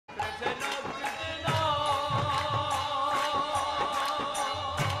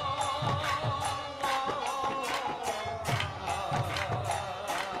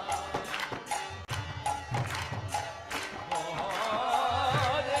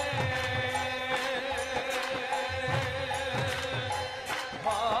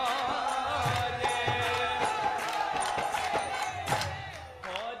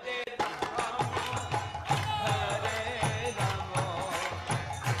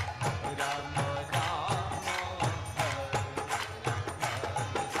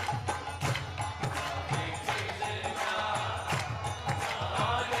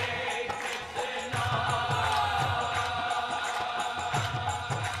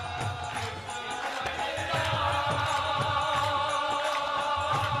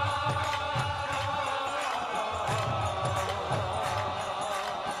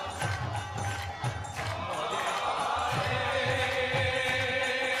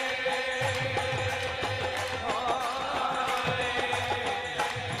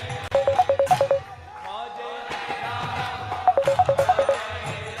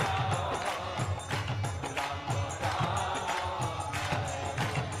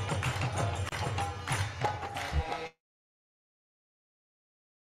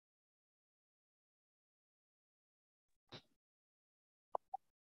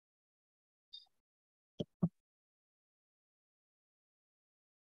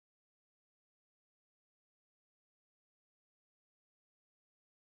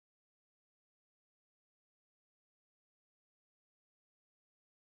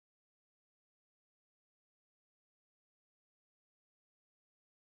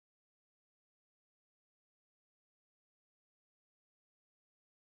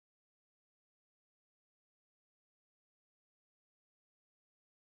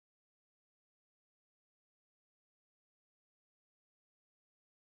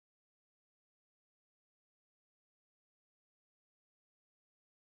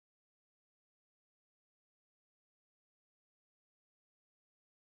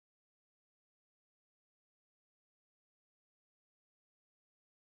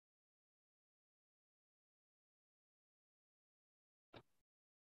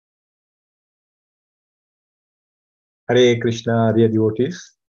Hare Krishna, dear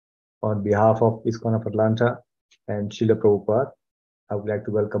devotees. On behalf of ISKCON of Atlanta and Srila Prabhupada, I would like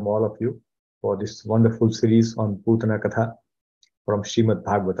to welcome all of you for this wonderful series on Putana Katha from Srimad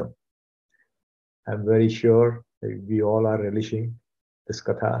Bhagavatam. I'm very sure that we all are relishing this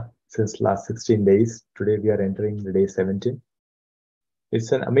Katha since last 16 days. Today we are entering the day 17.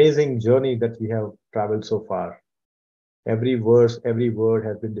 It's an amazing journey that we have traveled so far. Every verse, every word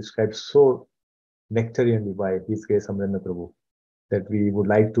has been described so nectarianly by His Grace Amarendra Prabhu that we would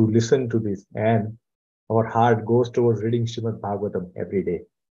like to listen to this, and our heart goes towards reading Srimad Bhagavatam every day.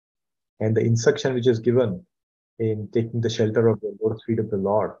 And the instruction which is given in taking the shelter of the Lord's feet of the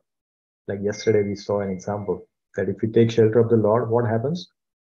Lord, like yesterday we saw an example that if we take shelter of the Lord, what happens?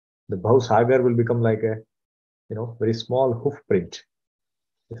 The Bhausagar will become like a very small hoof print.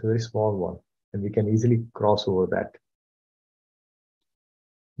 It's a very small one, and we can easily cross over that.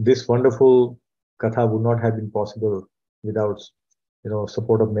 This wonderful katha would not have been possible without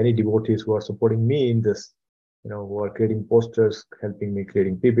support of many devotees who are supporting me in this, who are creating posters, helping me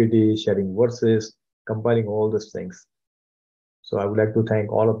creating PPT, sharing verses, compiling all these things. So I would like to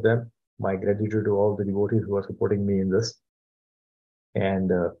thank all of them. My gratitude to all the devotees who are supporting me in this.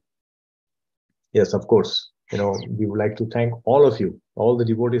 And yes, of course, we would like to thank all of you, all the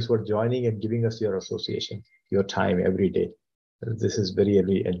devotees who are joining and giving us your association, your time every day. This is very,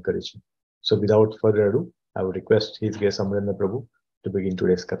 very encouraging. So without further ado, I would request His Grace Amarendra Prabhu to begin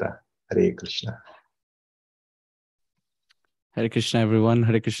today's katha. Hare Krishna. Hare Krishna, everyone.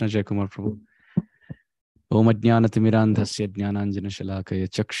 Hare Krishna, Jai Kumar Prabhu. Om Ajnanatimirandhasya Jnananjanashalakaya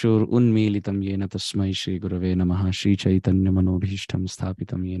Chakshur Unmilitam Yena Tasmai Shri Gurave Namaha Shri Chaitanya Manobhishtam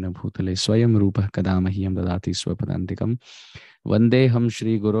Sthapitam Yena Bhutale Swayam Rupa Kadamahyam Dadati Swapadantikam Vandeham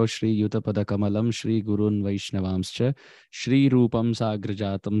Shri Guru Shri Yutapada Kamalam Shri Gurun Vaishnavamscha Shri Rupam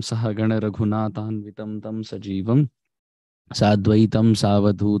Sagrajatam Sahagana Raghunatan Vitam Tam Sajivam Sadvaitam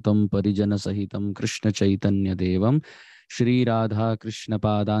Savadhutam Parijana Sahitam Krishna Chaitanya Devam Shri Radha Krishna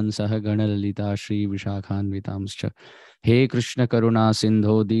Padan Sahagana Lalita Shri Vishakhanvitamscha He Krishna Karuna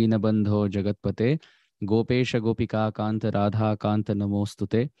Sindho Dina Bandho Jagatpate Gopesha Gopika Kanta Radha Kanta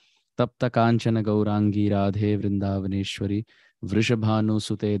Namostute Tapta Kanchana Gaurangi Radhe Vrindavaneshwari Vrishabhanu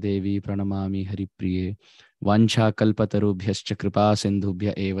Sute Devi Pranamami Haripriye Vancha Kalpatarubhyascha Kripa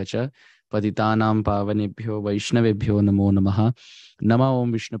Sindhubhya Evacha Patitanam Pavanebhyo Vaishnavebhyo Namo Namaha Nama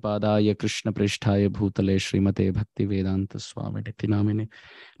Om Vishnupadaya Krishna Pristhaya Bhutale Srimate Bhakti Vedanta Swami Niti Namine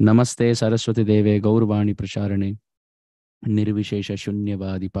Namaste Saraswati Deve Gaurvani Pracharane Nirvishesha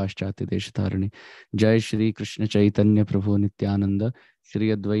Shunyavadi Paschatya Deshatarane Jai Shri Krishna Chaitanya Prabhu Nityananda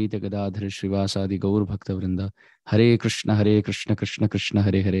Shri Advaita Gadadhara Srivasadi Gaur Bhakta Vrinda Hare Krishna Krishna Krishna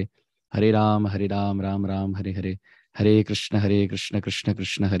Hare Hare Hare Ram Ram Ram Hare Hare Hare Krishna Krishna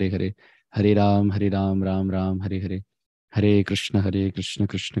Krishna Hare Hare Hare Ram Ram Ram Hare Hare Hare Krishna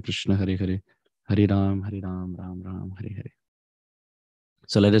Krishna Krishna Hare Hare Hare Ram Ram Ram Hare Hare.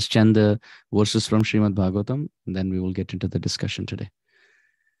 So let us chant the verses from Srimad Bhagavatam, and then we will get into the discussion today.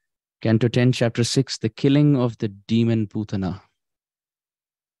 Canto 10, Chapter 6, The Killing of the Demon Putana.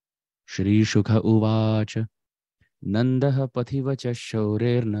 Shri Shukha Uvacha Nandaha Pathivacha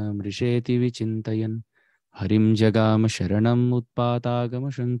Shaurerna Mrisheti Vichintayan Harim Jagama Sharanam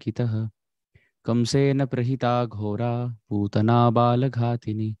Utpatagama Shankitaha Kamsena Prahita Ghora Putana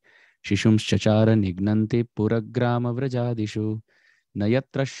Balaghatini Shishumschachara Nignanti Puragrama Vrajadishu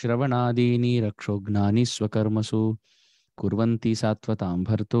Nayatra Shravanadini Rakshognani Swakarmasu Kurvanti Satvatam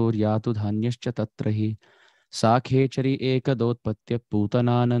Bhartor Yatu Dhanyascha Tatrahi Sakhechari Ekadotpatya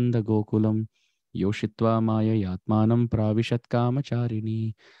Putanananda Gokulam Yoshitva Maya Yatmanam Pravishat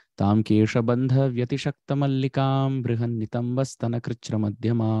Kamacharini Tam Keshabandha Vyatishaktamallikam Brihanitambastana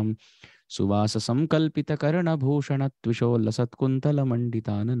Krichramadhyamam Suvasa Samkalpita Karana Bhushanat Visholasat Kuntala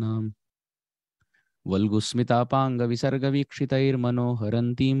Manditananam Valgusmitapanga Visarga Vikshitair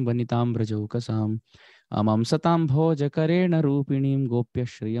Manoharantim Vanitam Brajaukasam Amam Satam Bhojakarena Rupinim Gopya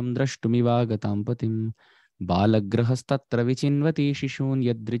Shriyam Drashtumivagatam Patim Balagrahastatra Vichinvati Shishun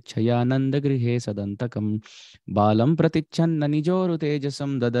Yadrichayananda Grihe Sadantakam Balam Pratichanna Nijoru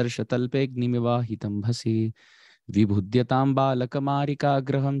Tejasam Dadarshatalpegnivahitam Bhasi Vibhudyatam Balakamarika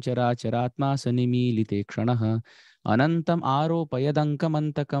Graham Characharatma Sanimilite Kshanaha Anantam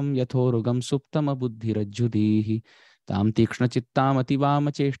Aropayadankam Yathorugam Suptama Buddhirajjudhihi Tam Tikshna Chittam Ativama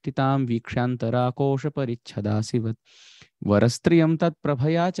Cheshtitam Vikshantara Kosha Parichhadasivat Varastriyam Tat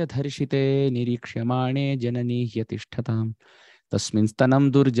Prabhayacha Dharshite Nirikshyamane Janani Hyatishtatam Tasmin Stanam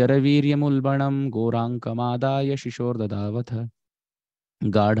Durjaraviryamulbanam Gorankamadaya Shishordadavatha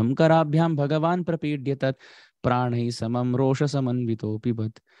Gadham Karabhyam Bhagavan Prapidyatat Pranai Samam Rosha Samanvito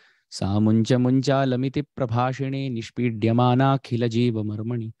Pibat सा मुञ्चालमिति प्रभाषिणे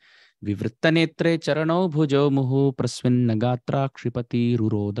निष्पीड्यमानाखिलजीवमर्मणि विवृत्तनेत्रे चरणौ भुजौ मुहुः प्रस्विन्नगात्रा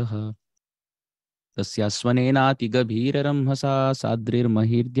क्षिपतिरुरोदः तस्यास्वनेनातिगभीररंहसा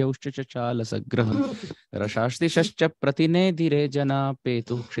साद्रिर्महीर्द्यौश्च चचालसग्रहः रशास्तिशश्च प्रतिनेदिरे जना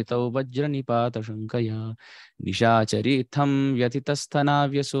पेतुः क्षितौ वज्रनिपातशङ्कया निशाचरीत्थं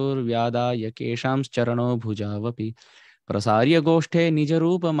व्यथितस्थनाव्यसुर्व्यादाय केशांश्चरणो भुजावपि प्रसार्य गोष्ठे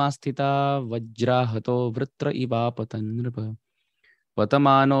निजरूपमास्थिता वज्राहतो वृत्र इवापतन् नृप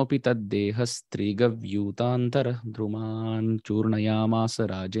पतमानोऽपि तद्देहस्त्रिगव्यूतान्तरः द्रुमान् चूर्णयामास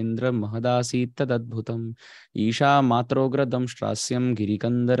राजेन्द्र महदासीत् तदद्भुतम् ईशा मात्रोग्रदंष्ट्रास्यं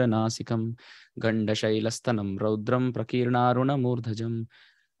गिरिकन्दरनासिकं गण्डशैलस्तनं रौद्रं प्रकीर्णारुणमूर्धजम्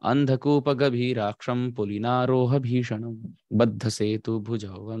अन्धकूपगभीराक्षं पुलिनारोहभीषणं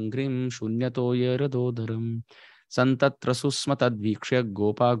बद्धसेतुभुजौ अङ्घ्रिं शून्यतोयरदोदरम् सन्तत्र सुस्म तद्वीक्ष्य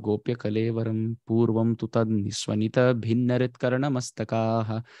गोपा गोप्य कलेवरं पूर्वं तु तन्निस्वनित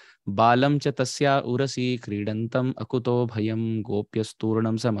भिन्नरित्कर्णमस्तकाः बालं च तस्या उरसी क्रीडन्तम् अकुतो भयं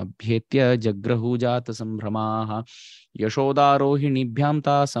गोप्यस्तूर्णं समभ्येत्य जग्रहूजात संभ्रमाः यशोदारोहिणीभ्यां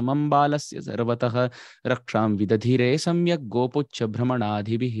ता समं बालस्य सर्वतः रक्षां विदधिरे सम्यक् गोपुच्छ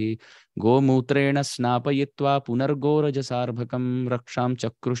भ्रमणाधिभिः गोमूत्रेण स्नापयित्वा पुनर्गोरजसार्भकं रक्षां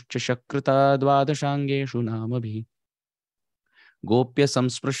चक्रुश्च शकृता द्वादशाङ्गेषु नामभिः गोप्य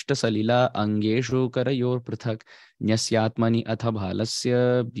संस्पृष्ट सलिला अंगेषु करयोर्पृथक् न्यस्यात्मनि अथ बालस्य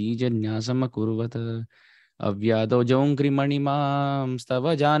बीजन्यासमकुर्वत अव्यादो जौङ्घ्रिमणिमां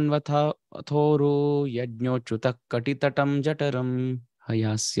स्तव जान्वथा अथोरो यज्ञोच्युतः कटितटं जठरं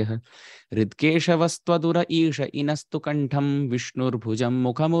हयास्यः हृत्केशवस्त्वदुर ईश इनस्तु कण्ठं विष्णुर्भुजं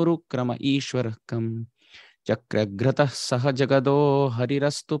मुखमुरुक्रम ईश्वरः कम् चक्रघ्रतः सह जगदो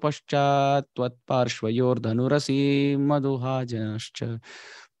हरिरस्तु पश्चात् त्वत्पार्श्वयोर्धनुरसी मधुहाजनश्च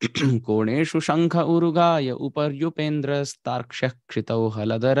कोणेषु शङ्ख उरुगाय उपर्युपेन्द्रस्तार्क्ष्यः क्षितौ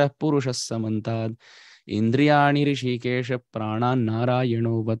हलधरः पुरुषः समन्ताद् इन्द्रियाणि ऋषिकेश प्राणान्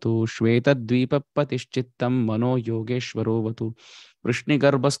नारायणो वतु श्वेतद्वीपपतिश्चित्तं मनो योगेश्वरो वतु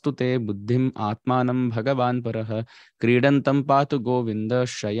वृष्णिगर्भस्तु ते बुद्धिम् आत्मानं भगवान् परः क्रीडन्तं पातु गोविन्द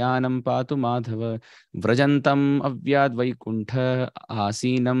शयानं पातु माधव व्रजन्तम् अव्याद्वैकुण्ठ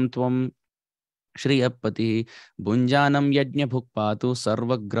आसीनं त्वं श्रियपतिः भुञ्जानं यज्ञभुक् पातु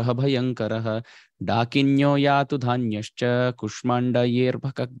सर्वग्रहभयङ्करः डाकिन्यो यातु धान्यश्च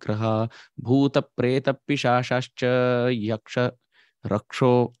कुष्माण्डयेर्भकग्रह भूतप्रेतपिशाचाश्च यक्ष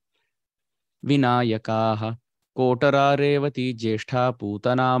रक्षो विनायकाः कोटरा रेवती ज्येष्ठा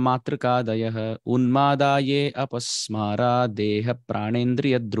पूतना मातृकादयः उन्मादाये अपस्मारा देह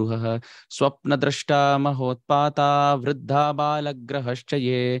प्राणेन्द्रियद्रुहः स्वप्नद्रष्टा महोत्पाता वृद्धा बालग्रहश्च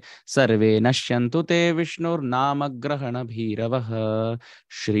ये सर्वे नश्यन्तु ते विष्णुर्नामग्रहणभीरवः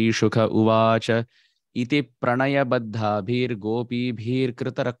श्रीशुक उवाच इति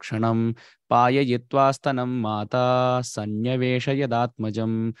प्रणयबद्धाभिर्गोपीभिर्कृतरक्षणं पाययित्वा स्तनं माता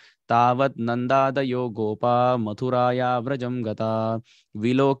सन्न्यवेशयदात्मजं तावत् नन्दादयो गोपा मथुराया व्रजं गता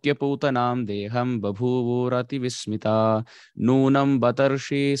विलोक्य पूतनां देहं बभूवुरतिविस्मिता नूनं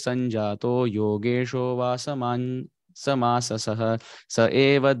बतर्षि सञ्जातो योगेशो वासमान् समाससः स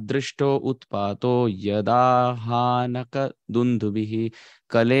एव दृष्टो उत्पातो यदाहानकदुन्दुभिः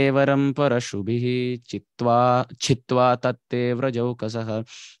कलेवरं परशुभिः छित्त्वा तत्ते व्रजौकसः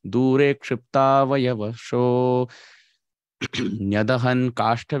दूरे क्षिप्तावयवशो न्यदहन्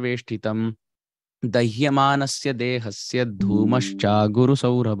काष्ठवेष्टितं दह्यमानस्य देहस्य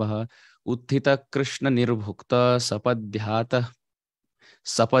धूमश्चागुरुसौरभः उत्थितकृष्णनिर्भुक्त सपद्यातः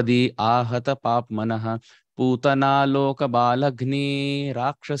सपदि आहत पाप्मनः पूतनालोकबालघ्नी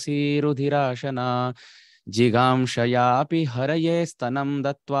राक्षसी रुधिराशना जिगांशयापि हरये स्तनं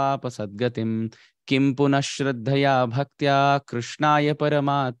दत्वापसद्गतिं किं पुनः श्रद्धया भक्त्या कृष्णाय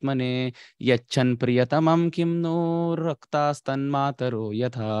परमात्मने यच्छन् प्रियतमं किं नो रक्तास्तन्मातरो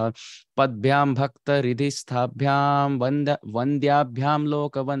यथा पद्भ्यां भक्तहृदिस्थाभ्यां वन्द्याभ्यां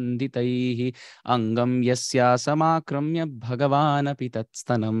लोकवन्दितैः अङ्गं यस्या समाक्रम्य भगवानपि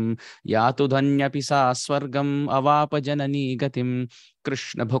तत्स्तनं यातु धन्यपि सा स्वर्गम् अवाप जननी गतिं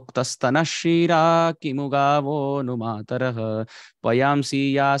कृष्णभुक्तस्तनः क्षीरा किमु गावो नु मातरः पयांसि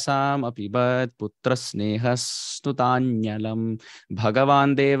यासामपि पुत्रस्नेहस्तुतान्यलं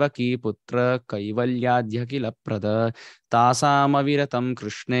भगवान् देवकी पुत्र कैवल्याद्यखिलप्रद तासामविरतं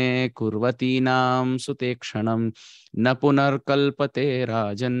कृष्णे कुर्वतीनां सुतेक्षणं न पुनर्कल्पते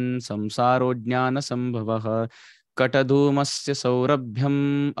राजन् संसारो ज्ञानसम्भवः कटधूमस्य सौरभ्यम्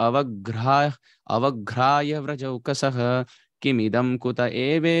अवघ्राय व्रजौकसः किमिदं कुत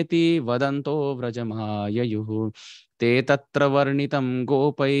एवेति वदन्तो व्रजमाययुः te tatra varnitam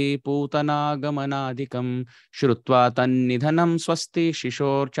gopai putanagamanaadikam shrutva tannidhanam swasti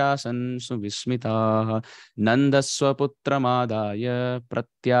shishorchasan suvismitaah nandasva putramadaya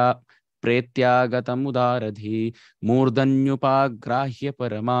pretyagatam मूर्धन्युपाग्राह्य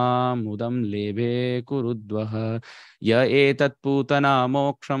परमामुदं लेभे कुरुद्वः य एतत् पूतना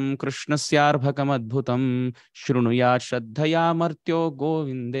मोक्षं कृष्णस्यार्भकमद्भुतं शृणुयात् श्रद्धया मर्त्यो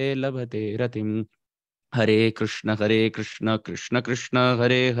गोविन्दे लभते रतिम् हरे Krishna Krishna Krishna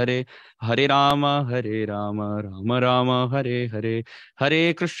Hare Hare Hare Ram Ram Ram Hare Hare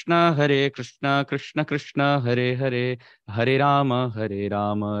Hare Krishna Krishna Krishna Hare Hare Hare Ram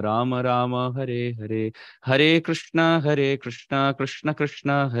Ram Ram Hare Hare Hare Krishna Krishna Krishna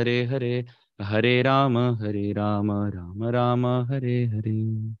Hare Hare Hare Ram Ram Ram Hare Hare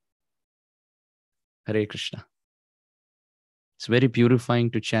Hare Krishna. It's very purifying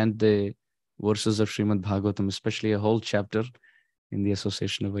to chant the verses of Srimad Bhagavatam, especially a whole chapter in the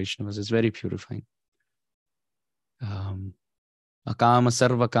association of Vaishnavas. It's very purifying. Akama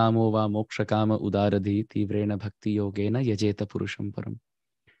sarva kamo va moksha kama udaradhi tivrena bhakti yogena yajeta purusham param.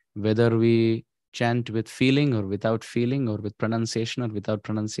 Whether we chant with feeling or without feeling, or with pronunciation or without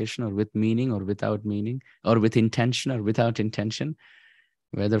pronunciation, or with meaning or without meaning, or with intention or without intention,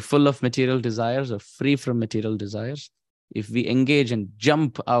 whether full of material desires or free from material desires, if we engage and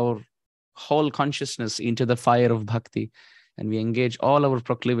jump our whole consciousness into the fire of bhakti, and we engage all our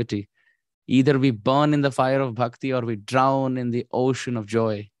proclivity, either we burn in the fire of bhakti or we drown in the ocean of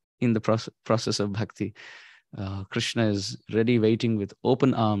joy in the process of bhakti. Krishna is ready, waiting with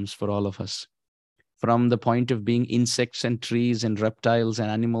open arms for all of us. From the point of being insects and trees and reptiles and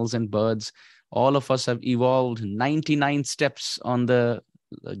animals and birds, all of us have evolved 99 steps on the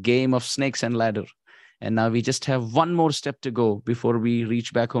game of snakes and ladder. And now we just have one more step to go before we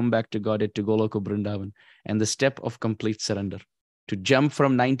reach back home, back to Godhead, to Goloka Vrindavan, and the step of complete surrender. To jump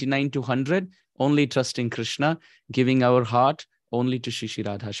from 99 to 100, only trusting Krishna, giving our heart only to Shishi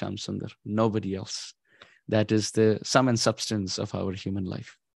Radha Shyam Sundar, nobody else. That is the sum and substance of our human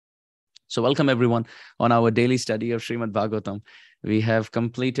life. So welcome everyone on our daily study of Srimad Bhagavatam. We have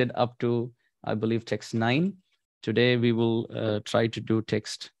completed up to, I believe, text 9. Today we will try to do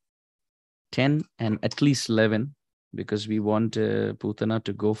text 10 and at least 11, because we want Putana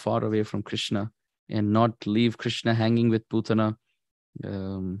to go far away from Krishna and not leave Krishna hanging with Putana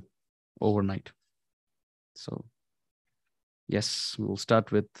overnight. So yes, we'll start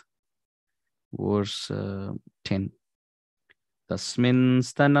with verse 10. Tasmin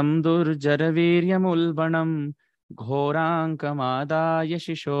stanam durjaraviryamulbanam ghorankamadaya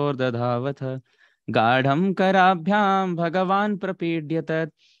shishordadhavatha gadham karabhyam bhagavan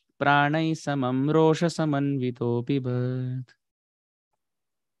prapidyatat pranai samam rosha samanvito pibat.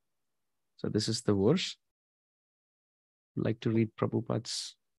 So this is the verse. I'd like to read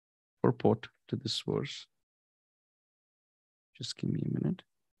Prabhupada's purport to this verse. Just give me a minute.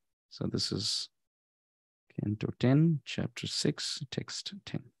 So this is Canto 10, Chapter 6, Text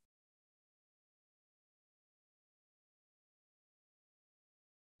 10.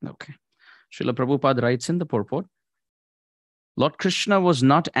 Okay. Srila Prabhupada writes in the purport, Lord Krishna was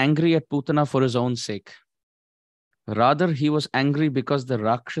not angry at Putana for his own sake. Rather, he was angry because the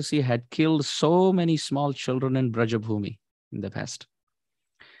Rakshasi had killed so many small children in Brajabhumi in the past.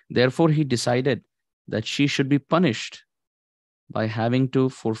 Therefore, he decided that she should be punished by having to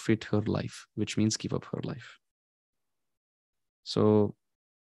forfeit her life, which means give up her life. So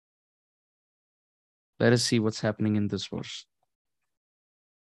let us see what's happening in this verse.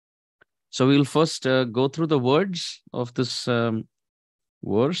 So we'll first go through the words of this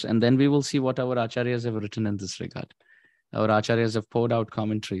verse, and then we will see what our acharyas have written in this regard. Our acharyas have poured out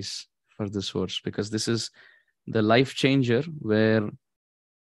commentaries for this verse, because this is the life changer where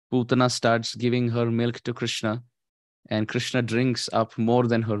Putana starts giving her milk to Krishna, and Krishna drinks up more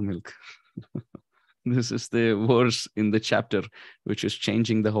than her milk. This is the verse in the chapter which is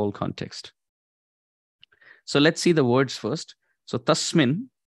changing the whole context. So let's see the words first. So tasmin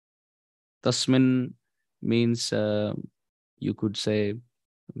means, you could say,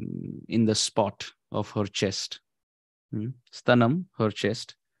 in the spot of her chest. Stanam, her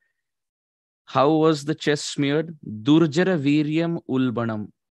chest. How was the chest smeared? Durjara viryam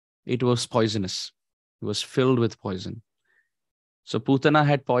ulbanam. It was poisonous. It was filled with poison. So Putana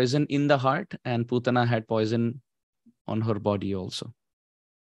had poison in the heart, and Putana had poison on her body also.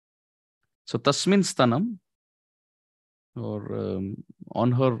 So tasmin stanam, or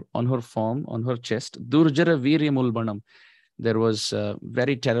on her form, on her chest, durjara viryam ulbanam, there was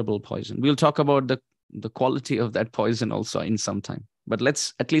very terrible poison. We'll talk about the quality of that poison also in some time. But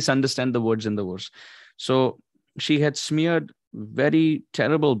let's at least understand the words in the verse. So she had smeared very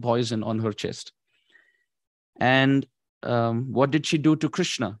terrible poison on her chest. And what did she do to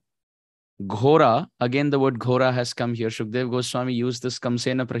Krishna? Ghora, again the word Ghora has come here. Shukdev Goswami used this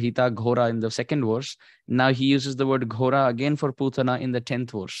Kamsena Prahita Ghora in the 2nd verse. Now he uses the word Ghora again for Putana in the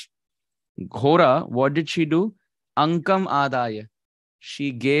 10th verse. Ghora, what did she do? Ankam Adaya.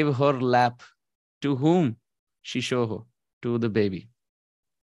 She gave her lap. To whom? Shishoho, to the baby.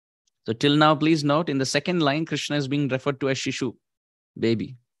 So till now, please note, in the 2nd line, Krishna is being referred to as Shishu,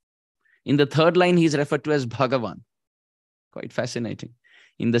 baby. In the 3rd line, he is referred to as Bhagavan. Quite fascinating.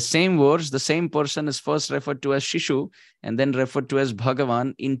 In the same verse, the same person is first referred to as Shishu and then referred to as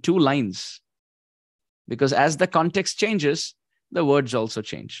Bhagavan in 2 lines. Because as the context changes, the words also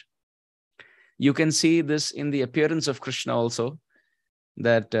change. You can see this in the appearance of Krishna also,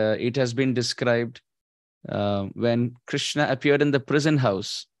 that it has been described when Krishna appeared in the prison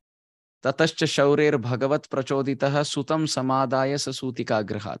house. Tatascha shaurer bhagavat prachoditaha sutam samadaya sasutika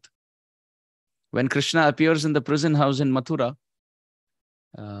grahat. When Krishna appears in the prison house in Mathura,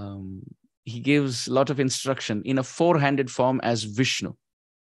 he gives a lot of instruction in a 4-handed form as Vishnu.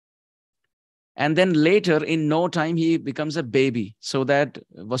 And then later, in no time, he becomes a baby so that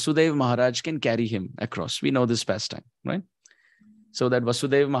Vasudeva Maharaj can carry him across. We know this pastime, right? So that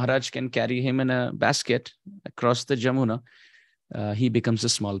Vasudeva Maharaj can carry him in a basket across the Jamuna. He becomes a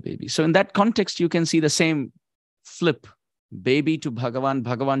small baby. So in that context, you can see the same flip, baby to Bhagavan,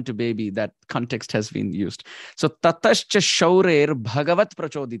 Bhagavan to baby. That context has been used. So tatascha shaurer bhagavat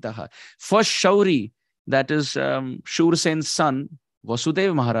prachoditaha. First Shauri, that is Shursen's son,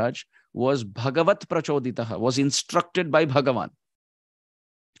 Vasudeva Maharaj, was bhagavat prachoditaha, was instructed by Bhagavan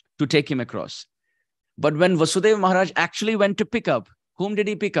to take him across. But when Vasudeva Maharaj actually went to pick up, whom did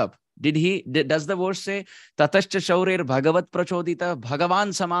he pick up? Does the verse say, Tatascha shaurer bhagavat prachodita, Bhagavan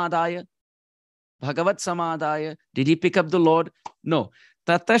samadaya, Bhagavat samadaya? Did he pick up the Lord? No.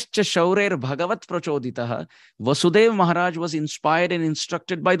 Tatascha shaurer bhagavat prachoditaha. Vasudeva Maharaj was inspired and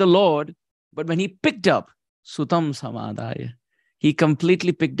instructed by the Lord, but when he picked up Sutam samadaya, he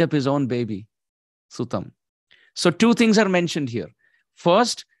completely picked up his own baby, Sutam. So 2 things are mentioned here.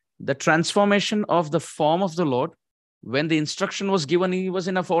 First, the transformation of the form of the Lord. When the instruction was given, he was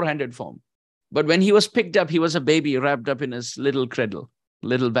in a 4-handed form. But when he was picked up, he was a baby wrapped up in his little cradle,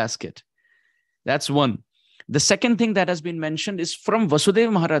 little basket. That's one. The second thing that has been mentioned is from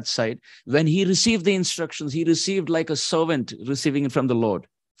Vasudeva Maharaj's side. When he received the instructions, he received like a servant receiving it from the Lord,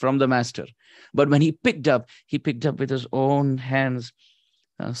 from the master. But when he picked up with his own hands,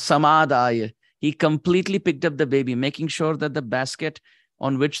 samadaya. He completely picked up the baby, making sure that the basket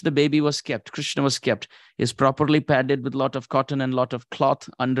on which the baby was kept, Krishna was kept, is properly padded with a lot of cotton and a lot of cloth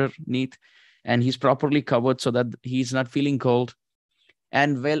underneath. And he's properly covered so that he's not feeling cold.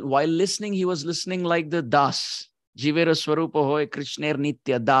 And while listening, he was listening like the Das. Jivera Swarupa Hoy Krishner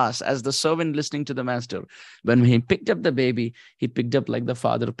Nitya Das, as the servant listening to the master. When he picked up the baby, he picked up like the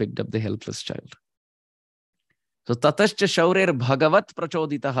father picked up the helpless child. So tatascha shaurer bhagavat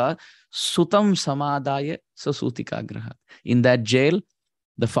prachoditaha sutam samadaya sasutika grahat. In that jail,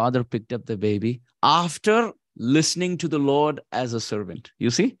 the father picked up the baby after listening to the Lord as a servant. You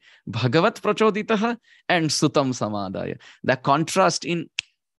see, bhagavat prachoditaha and sutam samadaya. The contrast in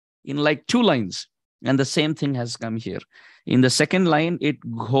like 2 lines. And the same thing has come here. In the 2nd line, it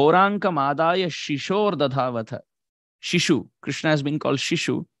ghorankam adaya shishor dadhavatha. Shishu. Krishna has been called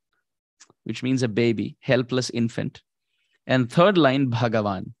Shishu, which means a baby, helpless infant. And 3rd line,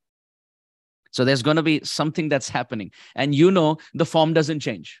 Bhagavan. So there's going to be something that's happening. And the form doesn't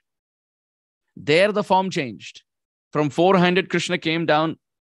change. There the form changed. From 4-handed Krishna came down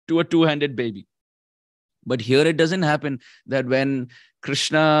to a 2-handed baby. But here it doesn't happen that when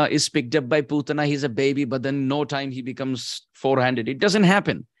Krishna is picked up by Putana, he's a baby, but then no time he becomes 4-handed. It doesn't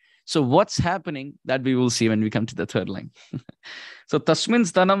happen. So what's happening, that we will see when we come to the 3rd line. So Tasmin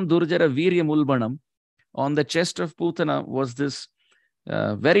Stanam Durjara Virya Mulbanam, on the chest of Putana was this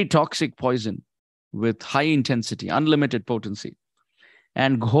very toxic poison with high intensity, unlimited potency.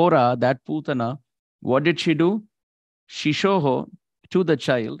 And Ghora, that Putana, what did she do? Shishoho, to the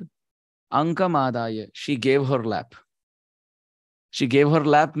child, Ankamadaya, she gave her lap. She gave her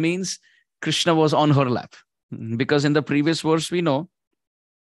lap means Krishna was on her lap. Because in the previous verse we know,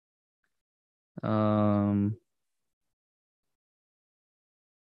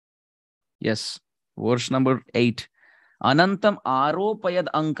 yes, verse number 8. Anantam aropayad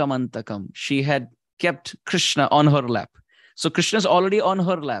ankamantakam. She had kept Krishna on her lap. So Krishna is already on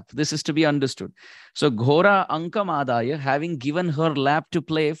her lap. This is to be understood. So Ghora Ankamadaya, having given her lap to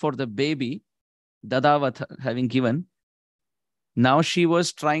play for the baby, Dadavat having given, now she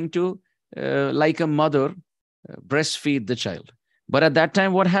was trying to, like a mother, breastfeed the child. But at that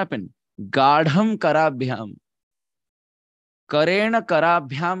time, what happened? Gadham karabhyam. Karena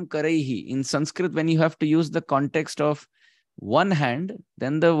karabhyam kareihi. In Sanskrit, when you have to use the context of one hand,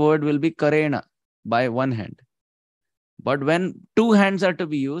 then the word will be karena, by one hand. But when two hands are to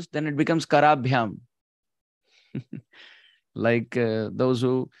be used, then it becomes karabhyam. Like those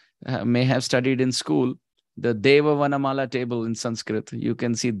who may have studied in school, the Deva Vanamala table in Sanskrit, you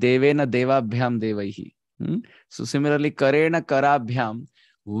can see Devena Devabhyam Devaihi. So similarly, Karena Karabhyam,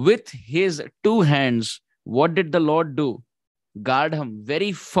 with his two hands, what did the Lord do? Gadham,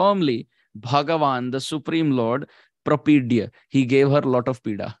 very firmly, Bhagavan, the Supreme Lord, Prapidya. He gave her a lot of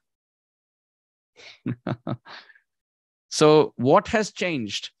pida. So what has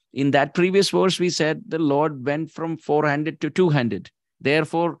changed? In that previous verse, we said the Lord went from four-handed to two-handed.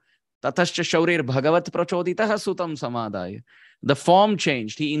 Therefore, tatascha shaurir bhagavat prachoditaha sutam samadaya. The form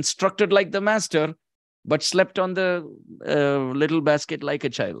changed. He instructed like the master, but slept on the little basket like a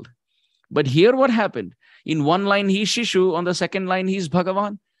child. But here what happened? In one line, he's Shishu. On the second line, he's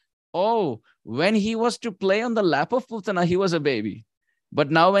Bhagavan. Oh, when he was to play on the lap of Putana, he was a baby. But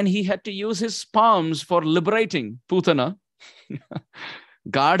now when he had to use his palms for liberating Putana,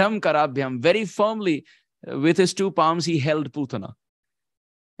 Gadham Karabhyam, very firmly with his two palms, he held Putana.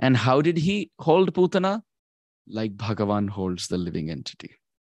 And how did he hold Putana? Like Bhagavan holds the living entity.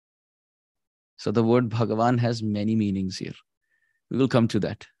 So the word Bhagavan has many meanings here. We will come to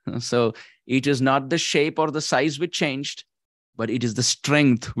that. So it is not the shape or the size which changed, but it is the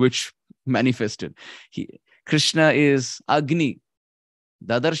strength which manifested. Krishna is Agni.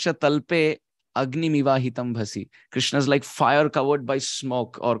 Dadarsha talpe Agni mivahitam bhasi. Krishna is like fire covered by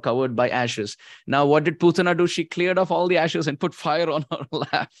smoke or covered by ashes. Now, what did Putana do? She cleared off all the ashes and put fire on her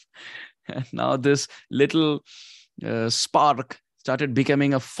lap. And now this little spark started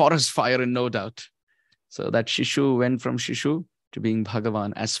becoming a forest fire in no doubt. So that Shishu went from Shishu to being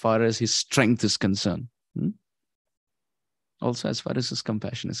Bhagavan as far as his strength is concerned. Also, as far as his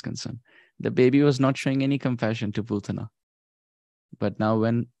compassion is concerned. The baby was not showing any compassion to Putana. But now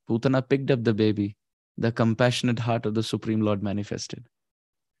when Putana picked up the baby, the compassionate heart of the Supreme Lord manifested.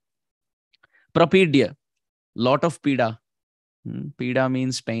 Prapidya, lot of pida. Pida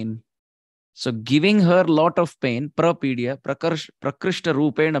means pain. So giving her lot of pain, prapidya, prakrishta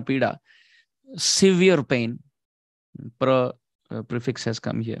rupena pida, severe pain. Prefix has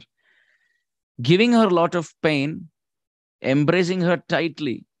come here. Giving her lot of pain, embracing her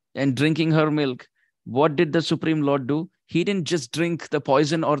tightly and drinking her milk. What did the Supreme Lord do? He didn't just drink the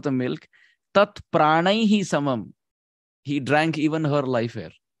poison or the milk. Tat pranaihi samam. He drank even her life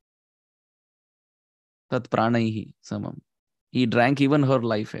air. Tat pranaihi samam. He drank even her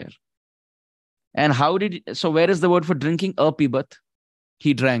life air. And how did, so where is the word for drinking? Apibat.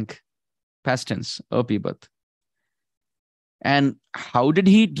 He drank. Past tense, apibat. And how did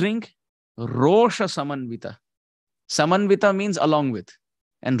he drink? Rosha samanvita. Samanvita means along with.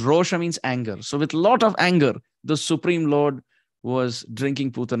 And Rosha means anger. So with a lot of anger, the Supreme Lord was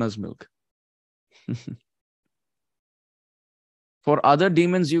drinking Putana's milk. For other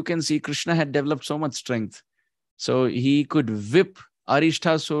demons, you can see Krishna had developed so much strength. So he could whip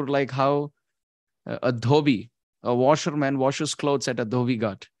Arishtasur like how a dhobi, a washerman washes clothes at a dhobi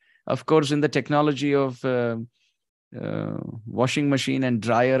ghat. Of course, in the technology of washing machine and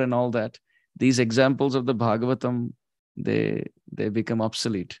dryer and all that, these examples of the Bhagavatam, they become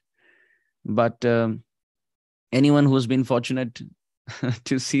obsolete. But anyone who's been fortunate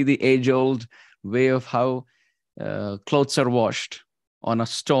to see the age-old way of how clothes are washed on a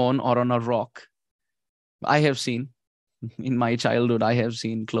stone or on a rock, I have seen, in my childhood, I have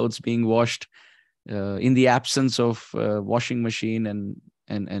seen clothes being washed in the absence of washing machine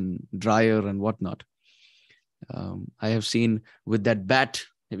and dryer and whatnot. I have seen with that bat.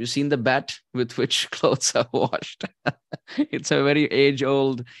 Have you seen the bat with which clothes are washed? It's a very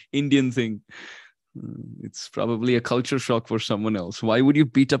age-old Indian thing. It's probably a culture shock for someone else. Why would you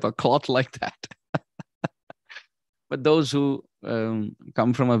beat up a cloth like that? But those who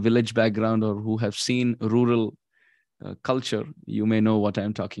come from a village background or who have seen rural culture, you may know what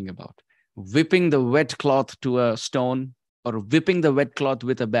I'm talking about. Whipping the wet cloth to a stone or whipping the wet cloth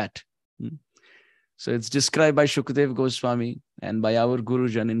with a bat. So it's described by Shukdev Goswami and by our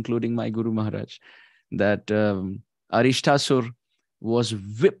Gurujan, including my Guru Maharaj, that Arishtasur was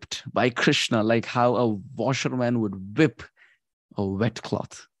whipped by Krishna like how a washerman would whip a wet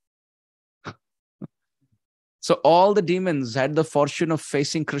cloth. So all the demons had the fortune of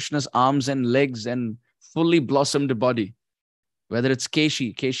facing Krishna's arms and legs and fully blossomed body. Whether it's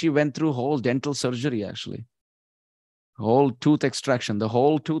Keshi. Keshi went through whole dental surgery, actually. whole tooth extraction. The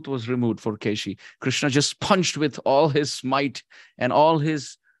whole tooth was removed for Keshi. Krishna just punched with all his might and all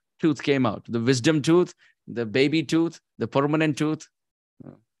his tooth came out. The wisdom tooth, the baby tooth, the permanent tooth,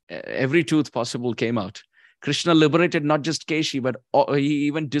 every tooth possible came out. Krishna liberated not just Keshi, but he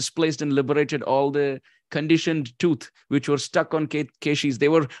even displaced and liberated all the conditioned tooth which were stuck on Keshi's. They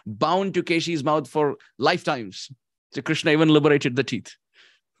were bound to Keshi's mouth for lifetimes. So Krishna even liberated the teeth.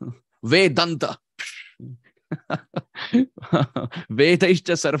 Vedanta.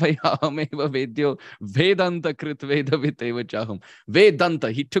 Vedaishcha sarvayahameva vedyo Vedanta krit vedaviteva chaham. Vedanta.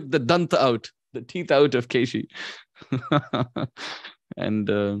 He took the danta out, the teeth out of Keshi. And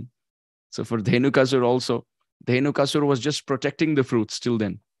so for Dhenukasur also, Dhenukasur was just protecting the fruits till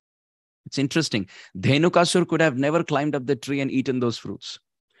then. It's interesting. Dhenukasur could have never climbed up the tree and eaten those fruits.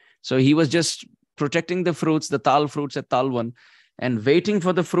 So he was just protecting the fruits, the tal fruits at Talwan, and waiting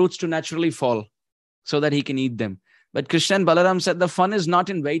for the fruits to naturally fall so that he can eat them. But Krishna and Balaram said the fun is not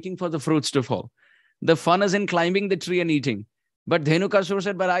in waiting for the fruits to fall. The fun is in climbing the tree and eating. But Dhenukasur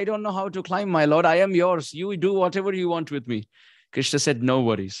said, but I don't know how to climb, my lord. I am yours. You do whatever you want with me. Krishna said, no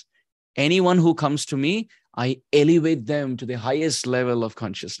worries. Anyone who comes to me, I elevate them to the highest level of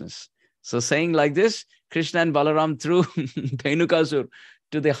consciousness. So saying like this, Krishna and Balaram threw Dhenukasur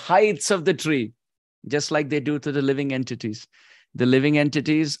to the heights of the tree, just like they do to the living entities. The living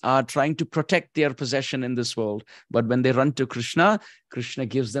entities are trying to protect their possession in this world. But when they run to Krishna, Krishna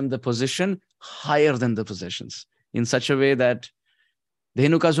gives them the position higher than the possessions in such a way that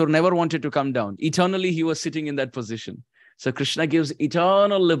Dhenukasur never wanted to come down. Eternally, he was sitting in that position. So Krishna gives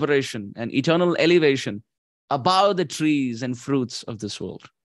eternal liberation and eternal elevation above the trees and fruits of this world.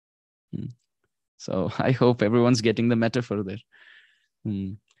 So I hope everyone's getting the metaphor there.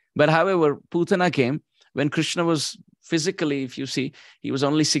 But however, Putana came when Krishna was physically, if you see, he was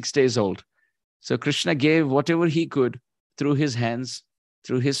only 6 days old. So Krishna gave whatever he could through his hands,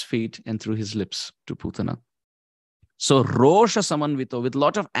 through his feet, and through his lips to Putana. So Rosha Samanvito, with a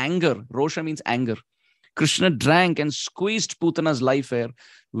lot of anger, Rosha means anger. Krishna drank and squeezed Putana's life air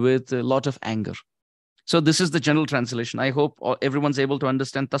with a lot of anger. So this is the general translation. I hope everyone's able to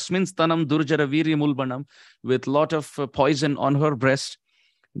understand. Tasmin stanam durjara viryamulbanam, with a lot of poison on her breast.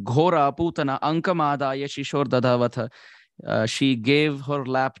 Ghora Putana ankamadaya shishor dadavatha. She gave her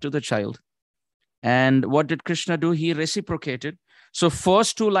lap to the child. And what did Krishna do? He reciprocated. So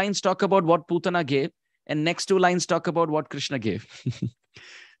first 2 lines talk about what Putana gave, and next 2 lines talk about what Krishna gave.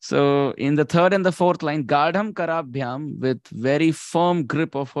 So in the 3rd and the 4th line, Gadham Karabhyam, with very firm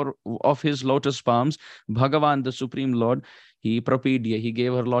grip of his lotus palms, Bhagavan, the Supreme Lord, he prapidya, he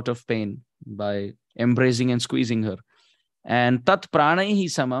gave her a lot of pain by embracing and squeezing her. And Tat Pranaihi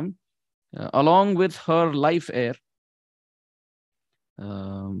Samam, along with her life air,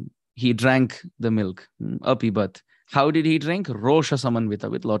 he drank the milk, Apibat. How did he drink? Rosha Samanvita,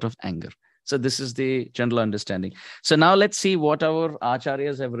 with a lot of anger. So this is the general understanding. So now let's see what our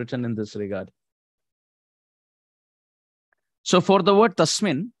acharyas have written in this regard. So for the word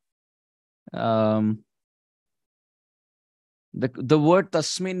tasmin, the word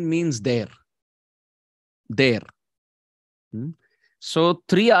tasmin means there. There. So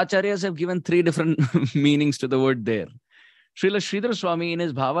 3 acharyas have given 3 different meanings to the word there. Srila Sridhar Swami in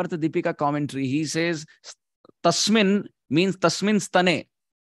his Bhavartha Deepika commentary, he says tasmin means tasmin stane,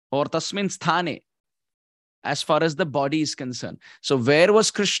 or tasmin sthane, as far as the body is concerned. So where was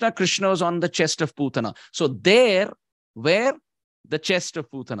Krishna? Krishna was on the chest of Putana. So there, where? The chest of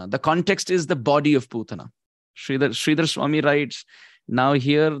Putana. The context is the body of Putana. Sridhar Swami writes, now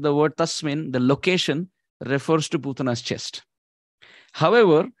here the word tasmin, the location, refers to Putana's chest.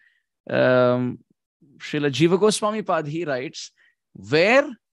 However, Srila Jiva Goswami Pad, he writes, where?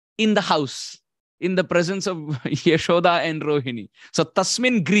 In the house, in the presence of Yashoda and Rohini. So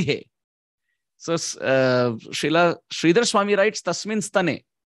tasmin grihe. So Srila Sridhar Swami writes tasmin stane,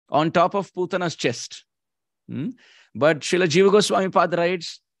 on top of Putana's chest. But Srila Jiva Goswami Pad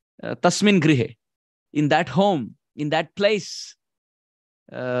writes tasmin grihe, in that home, in that place,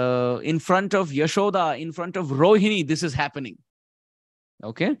 in front of Yashoda, in front of Rohini, this is happening.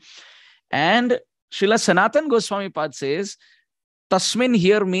 Okay. And Srila Sanatan Goswami Pad says tasmin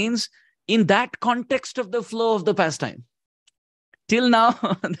here means in that context of the flow of the pastime. Till now,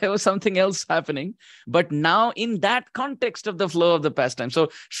 there was something else happening, but now in that context of the flow of the pastime. So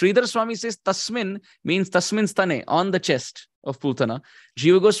Sridhar Swami says tasmin means tasmin sthane, on the chest of Putana.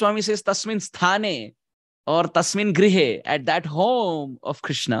 Jiva Goswami says tasmin sthane, or tasmin grihe, at that home of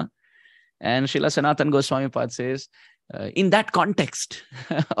Krishna. And Srila Sanatan Goswami Pad says, in that context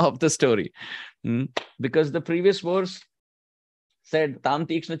of the story. Because the previous verse said, Tam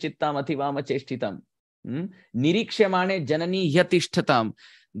tikshna chittam athivama cheshtitam. Nirikshamane janani yatishtatam.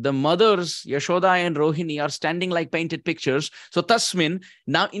 The mothers, Yashoda and Rohini, are standing like painted pictures. So tasmin,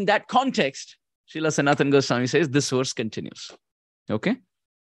 now in that context, Srila Sanatana Goswami says this verse continues. Okay?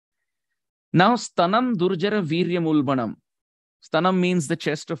 Now, stanam durjara viryam ulbanam. Stanam means the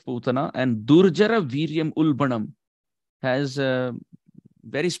chest of Putana, and durjara viryam ulbanam has a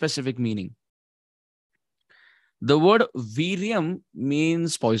very specific meaning. The word viryam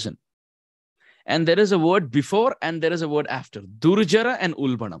means poison. And there is a word before and there is a word after. Durjara and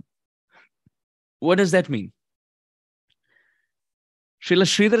ulbanam. What does that mean? Srila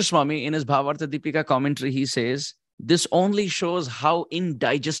Sridhar Swami, in his Bhavartha Deepika commentary, he says, this only shows how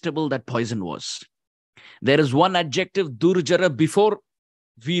indigestible that poison was. There is one adjective, durjara, before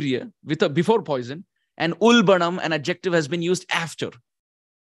virya, before poison, and ulbanam, an adjective, has been used after.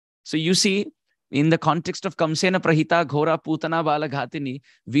 So you see, in the context of Kamsena Prahita, Ghora, Putana, Balaghatini,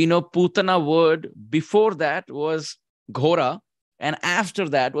 we know Putana word before that was Ghora, and after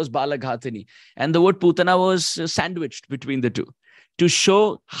that was Balaghatini. And the word Putana was sandwiched between the two to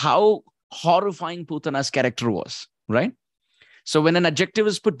show how horrifying Putana's character was, right? So when an adjective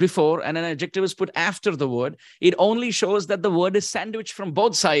is put before and an adjective is put after the word, it only shows that the word is sandwiched from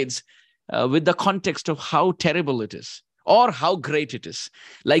both sides with the context of how terrible it is or how great it is.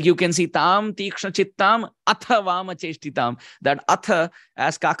 Like you can see tam tikshna chittam atha vama cheshtitam. That atha,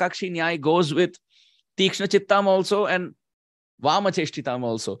 as Kakakshi Nyai, goes with tikshna chittam also and vama cheshtitam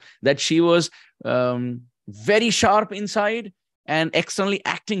also. That she was very sharp inside and externally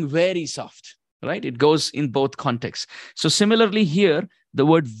acting very soft. Right? It goes in both contexts. So similarly here, the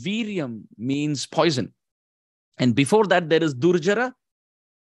word viryam means poison. And before that, there is durjara,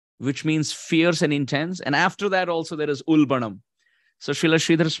 which means fierce and intense. And after that also there is ulbanam. So Srila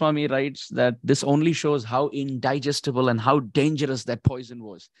Sridhar Swami writes that this only shows how indigestible and how dangerous that poison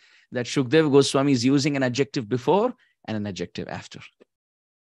was. That Shukdev Goswami is using an adjective before and an adjective after.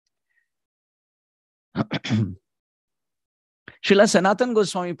 Srila Sanatana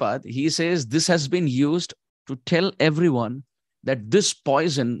Goswami Pad, he says this has been used to tell everyone that this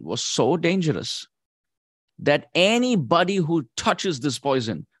poison was so dangerous that anybody who touches this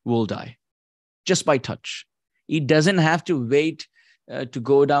poison will die just by touch. It doesn't have to wait to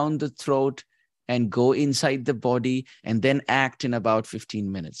go down the throat and go inside the body and then act in about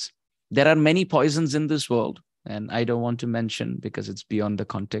 15 minutes. There are many poisons in this world, and I don't want to mention because it's beyond the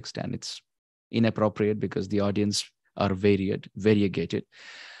context and it's inappropriate because the audience are variegated.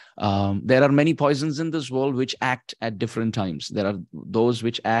 There are many poisons in this world which act at different times. There are those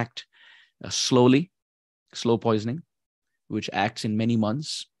which act slowly, slow poisoning, which acts in many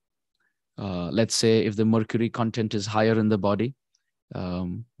months. Let's say if the mercury content is higher in the body,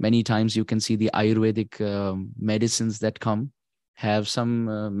 many times you can see the Ayurvedic medicines that come have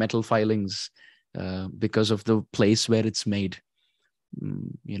some metal filings because of the place where it's made.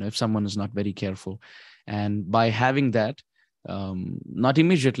 If someone is not very careful. And by having that, not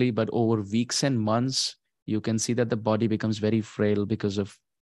immediately, but over weeks and months, you can see that the body becomes very frail because of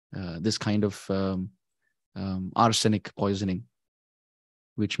this kind of arsenic poisoning,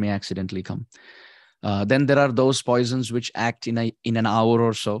 which may accidentally come. Then there are those poisons which act in an hour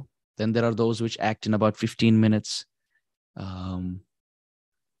or so. Then there are those which act in about 15 minutes.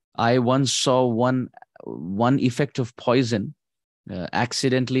 I once saw one effect of poison.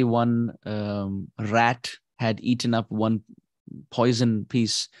 Accidentally, one rat had eaten up one poison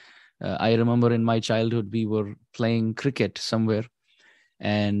piece. I remember in my childhood, we were playing cricket somewhere.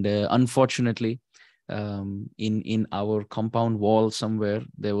 And unfortunately, in our compound wall somewhere,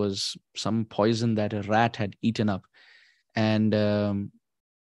 there was some poison that a rat had eaten up. And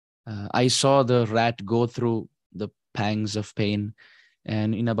I saw the rat go through the pangs of pain.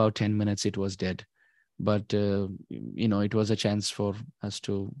 And in about 10 minutes, it was dead. But, it was a chance for us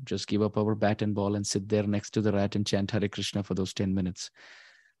to just give up our bat and ball and sit there next to the rat and chant Hare Krishna for those 10 minutes.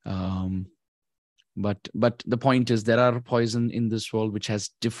 But the point is, there are poison in this world which has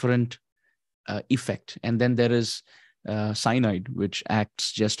different effect. And then there is cyanide, which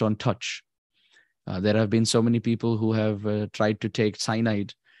acts just on touch. There have been so many people who have tried to take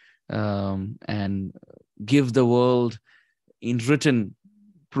cyanide and give the world in written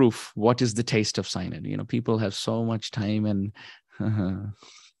proof what is the taste of cyanide. People have so much time and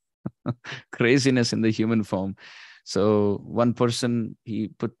craziness in the human form. So one person, he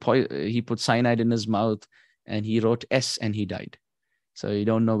put cyanide in his mouth and he wrote S and he died. So you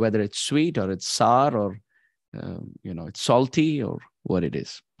don't know whether it's sweet or it's sour or it's salty or what it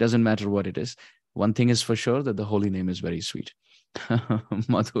is. Doesn't matter what it is. One thing is for sure, that the holy name is very sweet.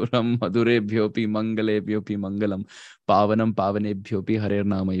 Madhuram Madurebhyopi Mangalebhyopi Mangalam Pavanam Pavanebhyopi Harer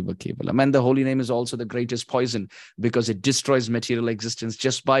Namaiva Kevalam. And the holy name is also the greatest poison because it destroys material existence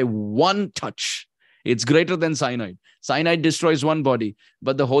just by one touch. It's greater than cyanide. Cyanide destroys one body,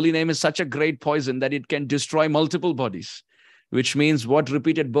 but the holy name is such a great poison that it can destroy multiple bodies, which means what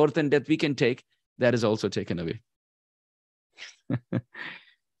repeated birth and death we can take, that is also taken away.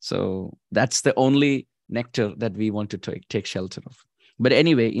 So that's the only nectar that we want to take shelter of. But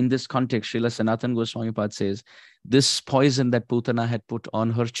anyway, in this context, Srila Sanatana Goswami Pad says, this poison that Putana had put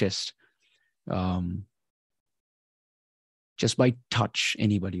on her chest, just by touch,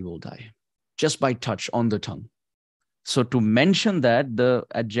 anybody will die. Just by touch on the tongue. So to mention that, the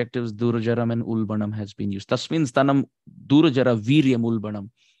adjectives Durajaram and Ulbanam has been used. Tasmin Stanam Durajara Viryam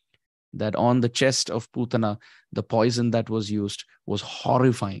Ulbanam. That on the chest of Putana, the poison that was used was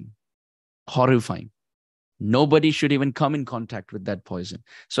horrifying. Horrifying. Nobody should even come in contact with that poison.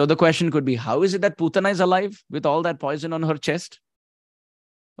 So the question could be, how is it that Putana is alive with all that poison on her chest?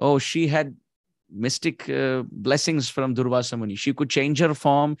 Oh, she had mystic blessings from Durvasa Muni. She could change her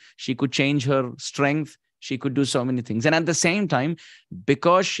form. She could change her strength. She could do so many things. And at the same time,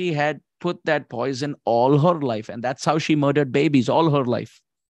 because she had put that poison all her life, and that's how she murdered babies all her life,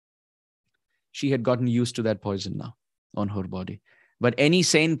 she had gotten used to that poison now on her body. But any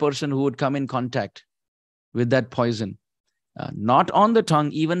sane person who would come in contact with that poison, not on the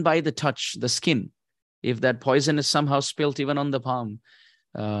tongue, even by the touch, the skin, if that poison is somehow spilt even on the palm,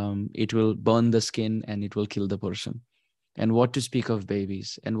 it will burn the skin and it will kill the person. And what to speak of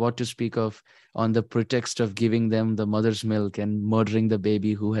babies, and what to speak of on the pretext of giving them the mother's milk and murdering the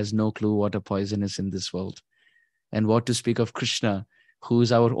baby who has no clue what a poison is in this world. And what to speak of Krishna, who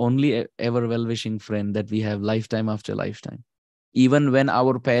is our only ever well-wishing friend that we have lifetime after lifetime. Even when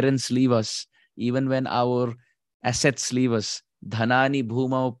our parents leave us, even when our assets leave us, dhanani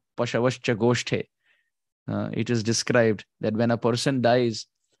bhumau pashavascha goshthe. It is described that when a person dies,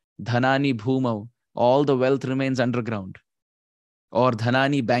 dhanani bhumau, all the wealth remains underground. Or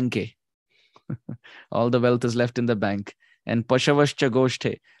dhanani banke, all the wealth is left in the bank. And pashavascha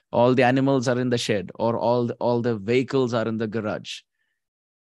goshthe, all the animals are in the shed, or all the vehicles are in the garage.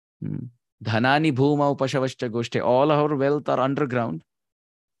 Dhanani bhumau pashavascha goshthe, all our wealth are underground,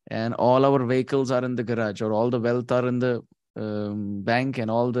 and all our vehicles are in the garage, or all the wealth are in the bank,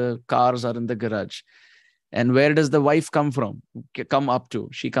 and all the cars are in the garage. And where does the wife come up to?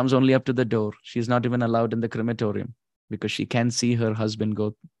 She comes only up to the door. She's not even allowed in the crematorium because she can't see her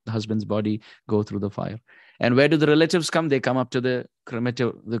husband's body go through the fire. And where do the relatives come? They come up to the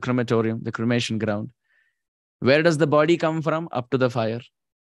crematorium, the cremation ground. Where does the body come from? Up to the fire.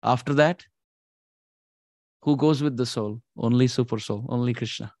 After that, who goes with the soul? Only Super Soul, only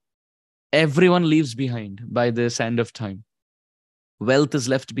Krishna. Everyone leaves behind by the sand of time. Wealth is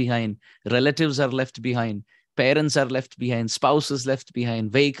left behind. Relatives are left behind. Parents are left behind. Spouses left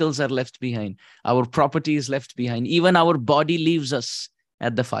behind. Vehicles are left behind. Our property is left behind. Even our body leaves us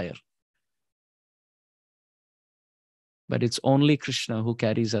at the fire. But it's only Krishna who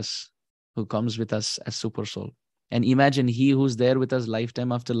carries us, who comes with us as Super Soul. And imagine he who's there with us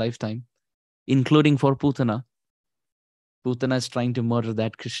lifetime after lifetime, including for Putana. Putana is trying to murder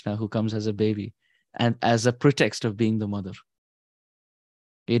that Krishna who comes as a baby and as a pretext of being the mother.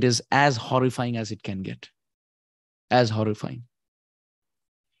 It is as horrifying as it can get. As horrifying.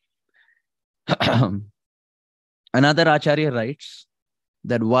 Another Acharya writes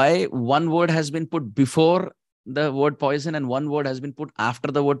that why one word has been put before the word poison and one word has been put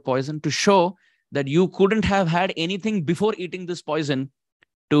after the word poison, to show that you couldn't have had anything before eating this poison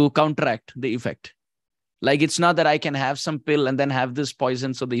to counteract the effect. Like, it's not that I can have some pill and then have this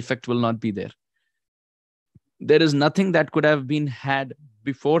poison so the effect will not be there. There is nothing that could have been had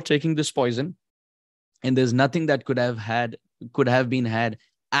before taking this poison, and there's nothing that could have been had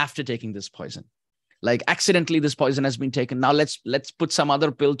after taking this poison. Like, accidentally this poison has been taken. Now let's put some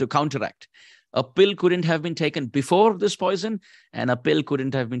other pill to counteract. A pill couldn't have been taken before this poison, and a pill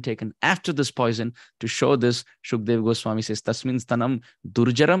couldn't have been taken after this poison. To show this, Shukdev Goswami says, Tasmin stanam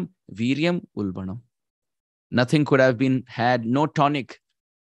durjaram viryam ulbanam. Nothing could have been had, no tonic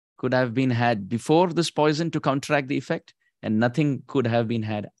could have been had before this poison to counteract the effect, and nothing could have been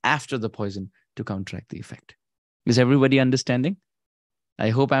had after the poison to counteract the effect. Is everybody understanding? I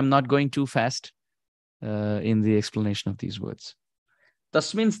hope I'm not going too fast in the explanation of these words.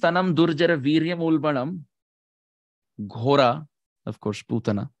 Tasmin stanam durjara viryam ulbanam, ghora, of course,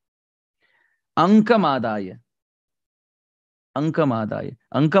 Putana. Ankamadaya. Ankamadaya.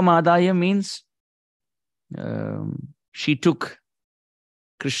 Ankamadaya means she took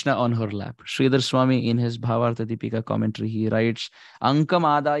Krishna on her lap. Sridhar Swami in his Bhavartha Deepika commentary, he writes, Ankam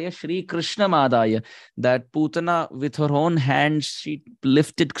Adaya Shri Krishna Madaya, that Putana with her own hands, she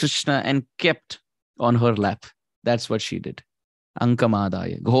lifted Krishna and kept on her lap. That's what she did.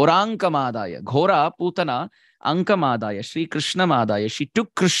 Ankamadaya, Ghorankamadaya, Ghora, Putana, Ankamadaya, Shri Krishna Madaya. She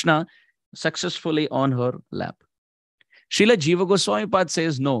took Krishna successfully on her lap. Srila Jiva Goswami Pad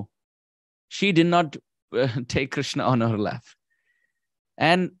says no. She did not take Krishna on her lap.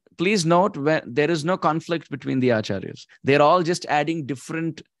 And please note, there is no conflict between the acharyas. They're all just adding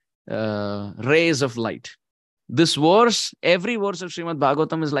different rays of light. This verse, every verse of Srimad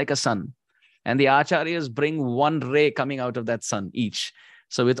Bhagavatam is like a sun. And the acharyas bring one ray coming out of that sun each.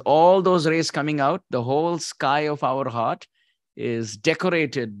 So with all those rays coming out, the whole sky of our heart is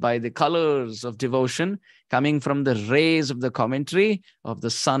decorated by the colors of devotion coming from the rays of the commentary of the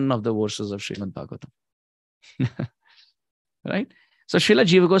sun of the verses of Srimad Bhagavatam. Right? So Srila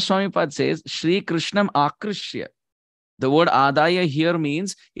Jiva Goswami Pad says, Shri Krishnam Akrishya. The word Adaya here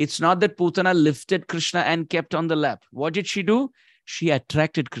means it's not that Putana lifted Krishna and kept on the lap. What did she do? She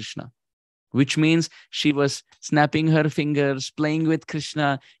attracted Krishna, which means she was snapping her fingers, playing with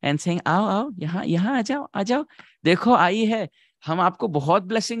Krishna and saying, आओ आओ यहाँ आ जाओ देखो आई है, हम आपको बहुत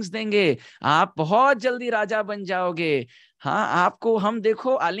blessings देंगे, आप बहुत जल्दी राजा बन जाओगे, हाँ आपको हम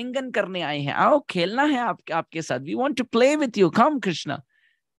देखो आलिंगन करने आए हैं, आओ खेलना है आपके साथ, we want to play with you, come Krishna.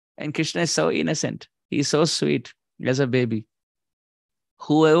 And Krishna is so innocent, he is so sweet as a baby.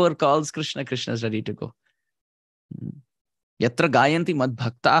 Whoever calls Krishna, Krishna is ready to go. Yatra gayanti mad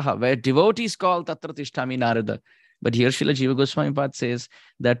bhaktaha, where devotees call tatra tishtami narada. But here Srila Jiva Goswami Pad says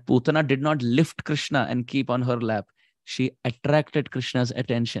that Putana did not lift Krishna and keep on her lap. She attracted Krishna's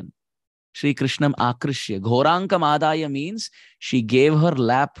attention. Shri Krishnam Akrishya. Ghorankam Adaya means she gave her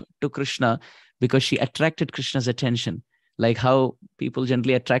lap to Krishna because she attracted Krishna's attention. Like how people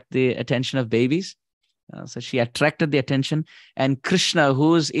generally attract the attention of babies. So she attracted the attention. And Krishna,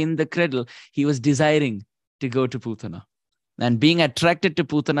 who's in the cradle, he was desiring to go to Putana. And being attracted to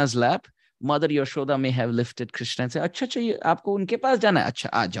Putana's lap, Mother Yashoda may have lifted Krishna and said, Acha, aapko unke paas jana hai? Acha,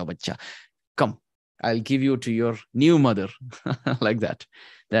 aa jao bachcha. Come, I'll give you to your new mother. Like that.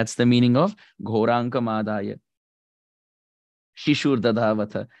 That's the meaning of Ghoranka Madaya. Shishur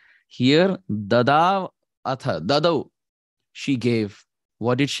Dadavatha. Here, Dadavatha, Dadau, she gave.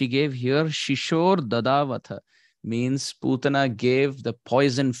 What did she give? Here, Shishur Dadavatha means Putana gave the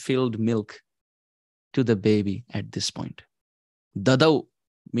poison-filled milk to the baby at this point. Dadau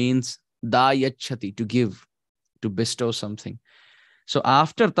means da yachati, to give, to bestow something. So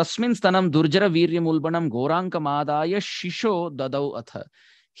after tasmin stanam durjara viryam ulbanam goranka madaya shisho dadau atha.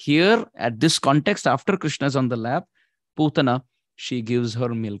 Here at this context, after Krishna is on the lap, Putana, she gives her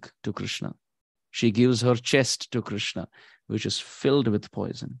milk to Krishna. She gives her chest to Krishna, which is filled with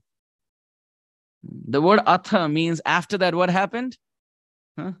poison. The word atha means after that, what happened?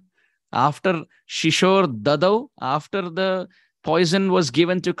 After Shishor Dadau, after the poison was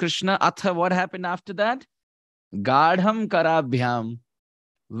given to Krishna, atha, what happened after that? Gadham Karabhyam,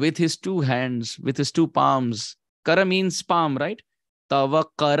 with his two hands, with his two palms. Kara means palm, right? Tava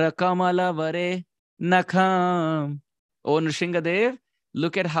Kara Kamala Vare Nakham. O Nrsingadev,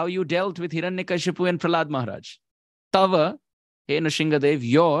 look at how you dealt with Hiranyakashipu and Prahlad Maharaj. Tava, hey Nrsingadev,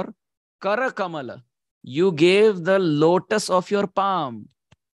 your Kara Kamala, you gave the lotus of your palm.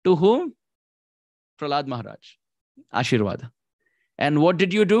 To whom? Prahlad Maharaj. Ashirvada. And what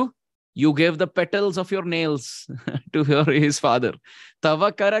did you do? You gave the petals of your nails to his father.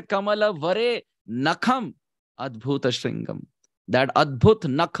 Tava Kara Kamala Vare Nakham Adbhuta Shringam. That Adbhut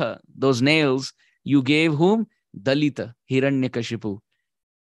Nakha, those nails, you gave whom? Dalita, Hiranyakashipu.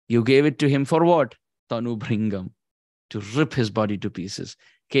 You gave it to him for what? Tanu Bhringam, to rip his body to pieces.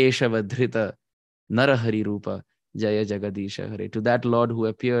 Keshava Dhrita Narahari Rupa Jaya Jagadisha Hare. To that Lord who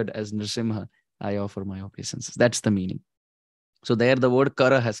appeared as Nrsimha, I offer my obeisances. That's the meaning. So there the word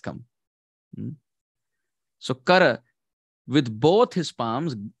Kara has come. So Kara, with both his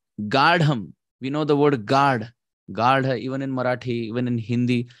palms, Gadham. We know the word Gad. Gadha, even in Marathi, even in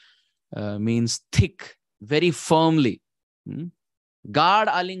Hindi, means thick, very firmly. Gad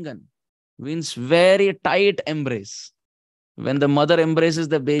Alingan means very tight embrace. When the mother embraces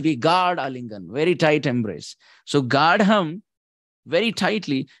the baby, Gad Alingan, very tight embrace. So Gadham, very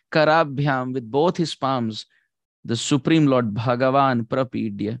tightly, Karabhyam, with both his palms, the Supreme Lord Bhagavan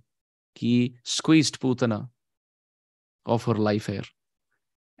Prapidya, he squeezed Putana of her life hair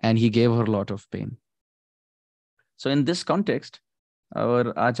and he gave her a lot of pain. So in this context,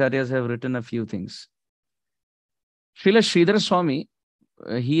 our acharyas have written a few things. Srila Sridhar Swami,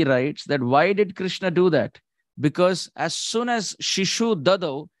 he writes that why did Krishna do that? Because as soon as Shishu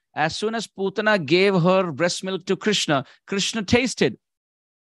Dado, as soon as Putana gave her breast milk to Krishna, Krishna tasted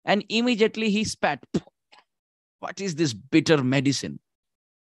and immediately he spat. What is this bitter medicine?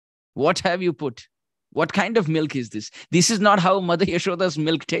 What have you put? What kind of milk is this? This is not how Mother Yashoda's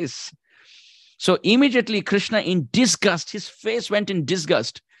milk tastes. So immediately Krishna, in disgust, his face went in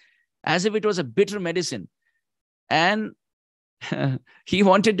disgust, as if it was a bitter medicine. And he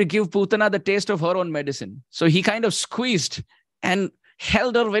wanted to give Putana the taste of her own medicine. So he kind of squeezed and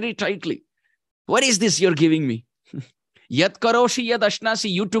held her very tightly. What is this you're giving me? Yat karoshi yad ashnasi.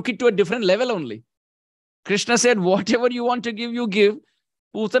 You took it to a different level only. Krishna said, whatever you want to give, you give.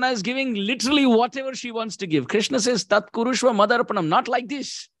 Putana is giving literally whatever she wants to give. Krishna says, Tat Kurushva Madarpanam. Not like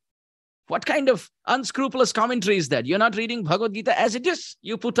this. What kind of unscrupulous commentary is that? You're not reading Bhagavad Gita as it is,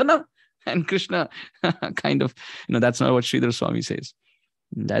 you Putana. And Krishna kind of, that's not what Sridhar Swami says.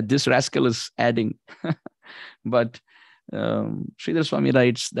 That this rascal is adding. But Sridhar Swami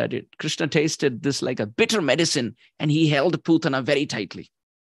writes that Krishna tasted this like a bitter medicine and he held Putana very tightly.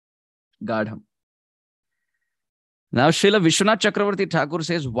 Gadham. Now Srila Vishwanath Chakravarti Thakur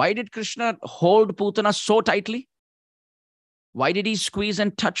says, why did Krishna hold Putana so tightly? Why did he squeeze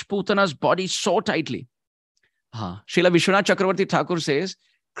and touch Putana's body so tightly? Srila Vishwanath Chakravarti Thakur says,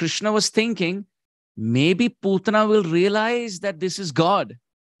 Krishna was thinking, maybe Putana will realize that this is God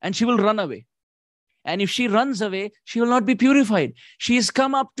and she will run away. And if she runs away, she will not be purified. She has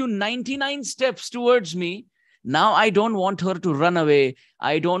come up to 99 steps towards me. Now I don't want her to run away.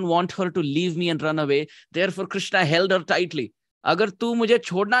 I don't want her to leave me and run away. Therefore, Krishna held her tightly. Agar tu mujhe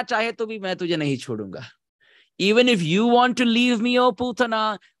chhodna chahe to bhi main tujhe nahi chhodunga. Even if you want to leave me, O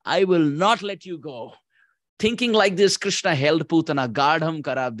Putana, I will not let you go. Thinking like this, Krishna held Putana gadham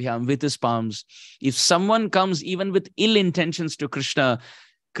karabhyam with his palms. If someone comes even with ill intentions to Krishna,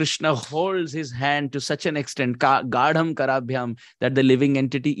 Krishna holds his hand to such an extent, gadham karabhyam, that the living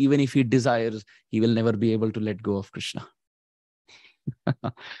entity, even if he desires, he will never be able to let go of Krishna.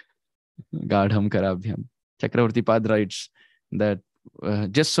 Gadham karabhyam. Chakravarti Pad writes that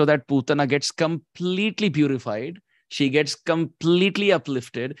just so that Putana gets completely purified, she gets completely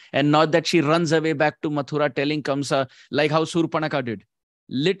uplifted, and not that she runs away back to Mathura telling Kamsa, like how Surpanaka did.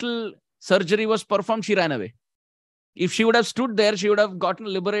 Little surgery was performed, she ran away. If she would have stood there, she would have gotten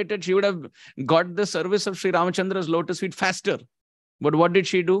liberated. She would have got the service of Sri Ramachandra's lotus feet faster. But what did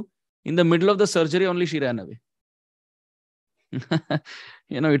she do? In the middle of the surgery, only she ran away.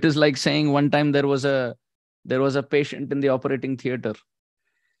 It is like saying one time there was a patient in the operating theater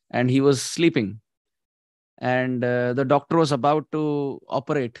and he was sleeping. And the doctor was about to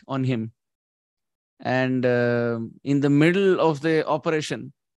operate on him. And in the middle of the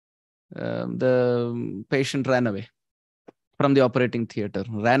operation, the patient ran away from the operating theater,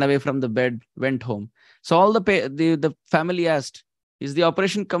 ran away from the bed, went home. So all the family asked, is the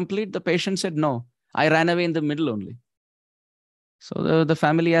operation complete? The patient said, no, I ran away in the middle only. So the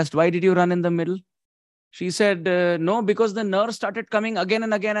family asked, why did you run in the middle? She said, no, because the nurse started coming again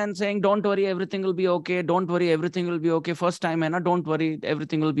and again and saying, don't worry, everything will be okay. Don't worry, everything will be okay. First time, Anna, don't worry,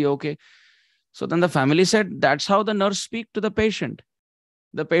 everything will be okay. So then the family said, that's how the nurse speak to the patient.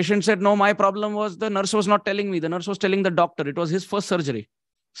 The patient said, no, my problem was the nurse was not telling me. The nurse was telling the doctor. It was his first surgery.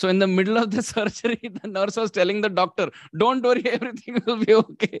 So in the middle of the surgery, the nurse was telling the doctor, don't worry, everything will be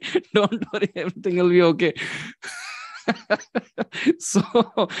okay. Don't worry, everything will be okay. So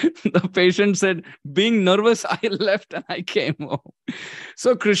the patient said, being nervous, I left and I came home.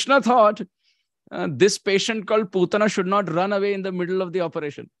 So Krishna thought this patient called Putana should not run away in the middle of the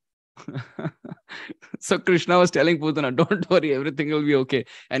operation. So Krishna was telling Putana, don't worry, everything will be okay.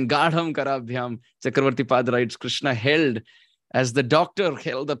 And Gadham Karabhyam, Chakravarti Pad writes, Krishna held, as the doctor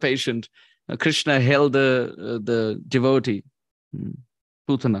held the patient, Krishna held the devotee,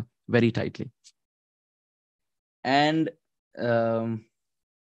 Putana, very tightly. And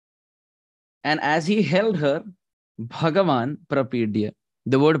as he held her, Bhagavan Prapidya,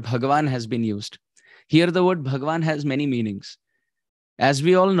 the word Bhagavan has been used. Here the word Bhagavan has many meanings. As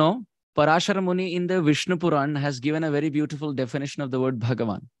we all know, Parashara Muni in the Vishnu Puran has given a very beautiful definition of the word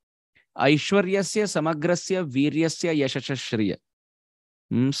Bhagavan. Aishwaryasya samagrasya viryasya yashashashriya.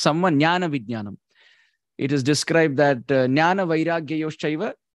 Samma jnana vijnanam. It is described that jnana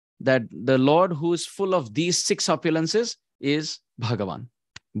vairagyayoshchaiva, that the Lord who is full of these 6 opulences is Bhagavan.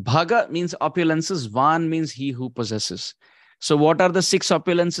 Bhaga means opulences, Van means he who possesses. So what are the 6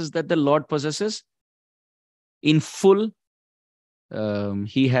 opulences that the Lord possesses? In full,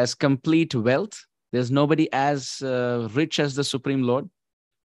 he has complete wealth. There's nobody as rich as the Supreme Lord.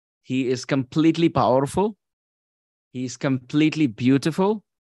 He is completely powerful. He is completely beautiful.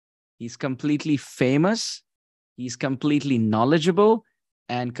 He's completely famous. He's completely knowledgeable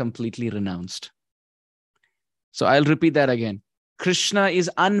and completely renounced. So I'll repeat that again. Krishna is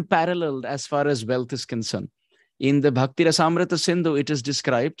unparalleled as far as wealth is concerned. In the Bhakti Rasamrita Sindhu, it is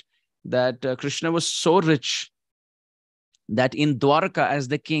described that Krishna was so rich that in Dwarka, as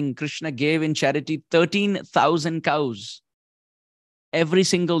the king, Krishna gave in charity 13,000 cows every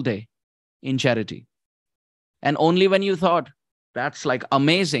single day in charity. And only when you thought, that's like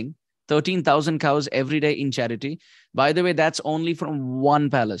amazing, 13,000 cows every day in charity. By the way, that's only from one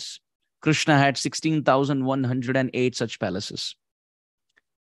palace. Krishna had 16,108 such palaces.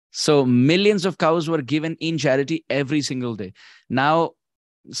 So millions of cows were given in charity every single day. Now,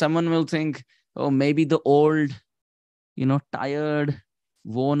 someone will think, oh, maybe the old, tired,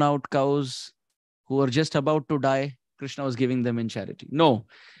 worn out cows who are just about to die, Krishna was giving them in charity. No,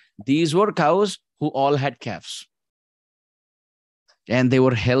 these were cows who all had calves. And they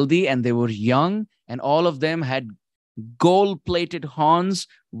were healthy and they were young, and all of them had gold-plated horns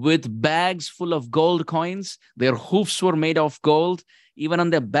with bags full of gold coins. Their hoofs were made of gold. Even on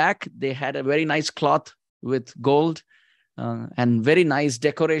their back, they had a very nice cloth with gold and very nice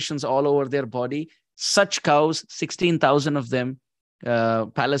decorations all over their body. Such cows, 16,000 of them,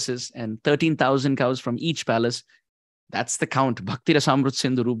 palaces, and 13,000 cows from each palace. That's the count. Bhakti Rasamrita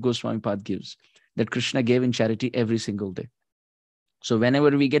Sindhu Rup Goswami Pad gives that Krishna gave in charity every single day. So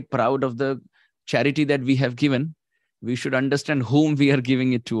whenever we get proud of the charity that we have given, we should understand whom we are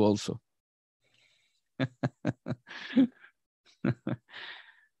giving it to also.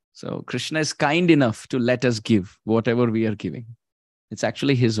 So Krishna is kind enough to let us give whatever we are giving. It's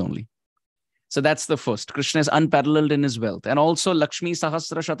actually his only. So that's the first. Krishna is unparalleled in his wealth. And also Lakshmi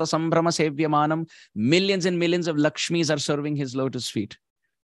Sahasra Shata Sambrama Sevyamanam. Millions and millions of Lakshmis are serving his lotus feet.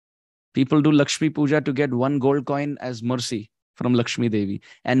 People do Lakshmi Puja to get one gold coin as mercy from Lakshmi Devi.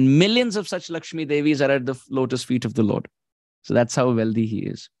 And millions of such Lakshmi Devis are at the lotus feet of the Lord. So that's how wealthy he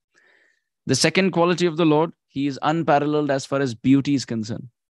is. The second quality of the Lord, he is unparalleled as far as beauty is concerned.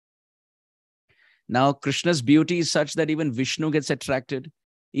 Now, Krishna's beauty is such that even Vishnu gets attracted.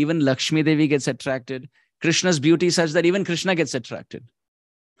 Even Lakshmi Devi gets attracted. Krishna's beauty is such that even Krishna gets attracted.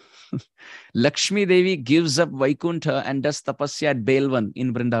 Lakshmi Devi gives up Vaikuntha and does tapasya at Belvan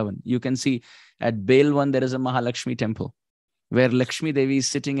in Vrindavan. You can see at Belvan, there is a Mahalakshmi temple where Lakshmi Devi is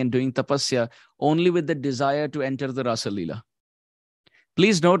sitting and doing tapasya only with the desire to enter the Rasa Leela.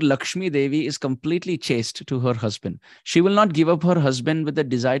 Please note, Lakshmi Devi is completely chaste to her husband. She will not give up her husband with the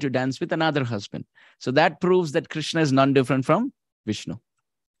desire to dance with another husband. So that proves that Krishna is none different from Vishnu.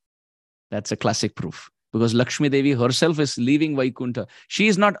 That's a classic proof. Because Lakshmi Devi herself is leaving Vaikuntha. She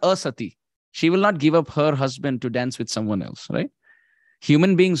is not a sati. She will not give up her husband to dance with someone else, right?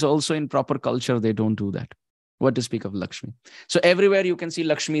 Human beings also in proper culture, they don't do that. What to speak of Lakshmi? So everywhere you can see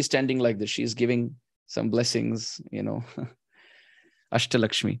Lakshmi standing like this. She's giving some blessings,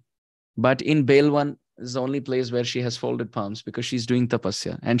 Ashtalakshmi. But in Belwan is the only place where she has folded palms because she's doing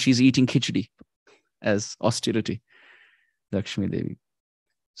tapasya and she's eating khichdi as austerity, Lakshmi Devi.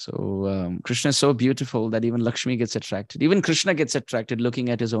 So Krishna is so beautiful that even Lakshmi gets attracted. Even Krishna gets attracted looking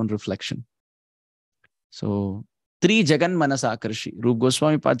at his own reflection. So, Tri Jagan Manasakarshi. Rup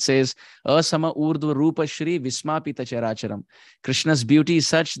Goswami Pad says, Asama Urdhva Rupa Shri Vismapita Characharam. Krishna's beauty is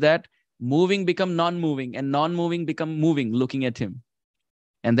such that moving become non-moving and non-moving become moving looking at him.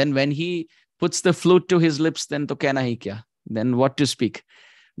 And then when he puts the flute to his lips, then to kehna hi kya? Then what to speak?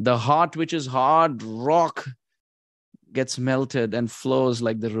 The heart which is hard rock gets melted and flows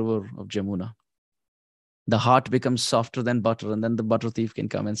like the river of Jamuna. The heart becomes softer than butter, and then the butter thief can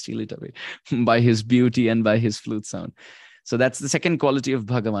come and steal it away by his beauty and by his flute sound. So that's the second quality of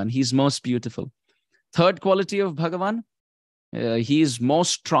Bhagavan. He's most beautiful. Third quality of Bhagavan, he is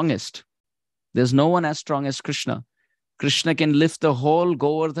most strongest. There's no one as strong as Krishna. Krishna can lift the whole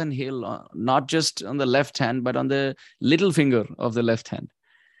Govardhan hill, not just on the left hand, but on the little finger of the left hand.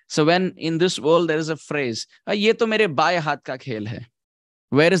 So when in this world there is a phrase, ye to mere baaye haath ka khel hai.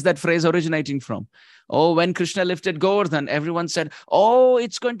 Where is that phrase originating from? Oh, when Krishna lifted Govardhan, everyone said, oh,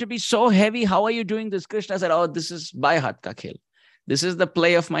 it's going to be so heavy. How are you doing this? Krishna said, oh, this is baaye haath ka khel. This is the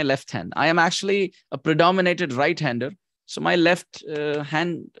play of my left hand. I am actually a predominated right-hander. So my left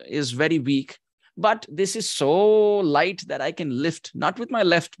hand is very weak. But this is so light that I can lift, not with my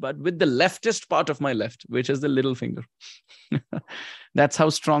left, but with the leftist part of my left, which is the little finger. That's how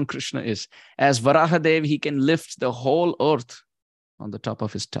strong Krishna is. As Varahadev, he can lift the whole earth on the top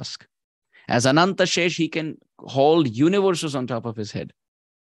of his tusk. As Ananta Shesh, he can hold universes on top of his head.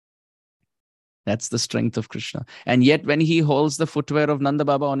 That's the strength of Krishna. And yet when he holds the footwear of Nanda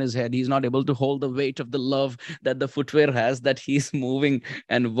Baba on his head, he's not able to hold the weight of the love that the footwear has, that he's moving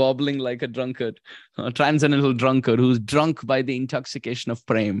and wobbling like a drunkard, a transcendental drunkard who's drunk by the intoxication of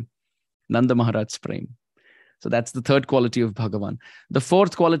prem, Nanda Maharaj's prem. So that's the third quality of Bhagavan. The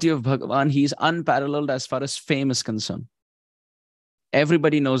fourth quality of Bhagavan, he's unparalleled as far as fame is concerned.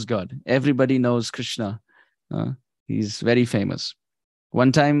 Everybody knows God. Everybody knows Krishna. He's very famous.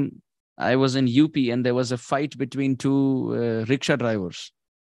 One time I was in UP and there was a fight between two rickshaw drivers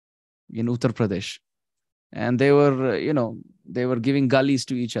in Uttar Pradesh. And they were, they were giving gullies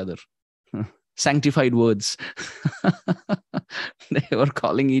to each other. Sanctified words. They were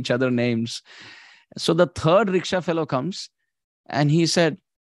calling each other names. So the third rickshaw fellow comes and he said,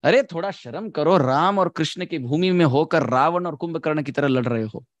 "Arey, thoda sharam karo, Ram और Krishna की भूमि में होकर रावण और कुंभकर्ण की तरह लड़ रहे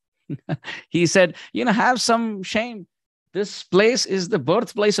हो." He said, have some shame. This place is the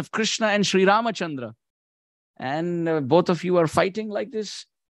birthplace of Krishna and Sri Ramachandra. And both of you are fighting like this.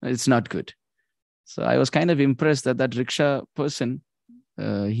 It's not good. So I was kind of impressed that that rickshaw person,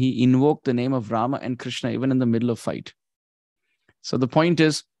 he invoked the name of Rama and Krishna even in the middle of fight. So the point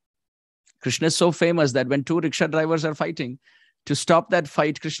is, Krishna is so famous that when two rickshaw drivers are fighting, to stop that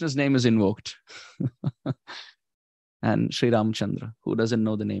fight, Krishna's name is invoked. And Sri Ramachandra, who doesn't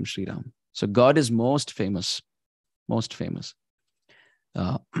know the name Sri Ram? So God is most famous. Most famous.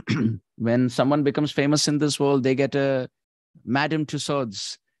 When someone becomes famous in this world, they get a Madame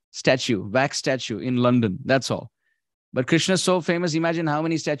Tussauds statue, wax statue in London. That's all. But Krishna is so famous, imagine how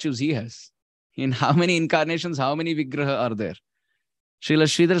many statues he has. In how many incarnations, how many Vigraha are there? Srila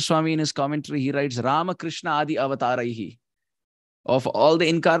Sridhar Swami in his commentary, he writes, Rama Krishna Adi Avataraihi. Of all the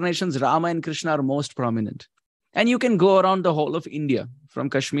incarnations, Rama and Krishna are most prominent. And you can go around the whole of India, from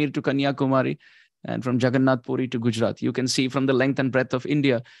Kashmir to Kanyakumari, and from Jagannath Puri to Gujarat. You can see from the length and breadth of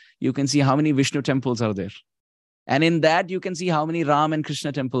India, you can see how many Vishnu temples are there. And in that, you can see how many Ram and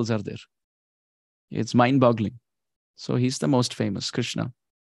Krishna temples are there. It's mind-boggling. So he's the most famous, Krishna.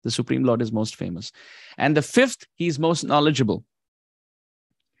 The Supreme Lord is most famous. And the fifth, he's most knowledgeable.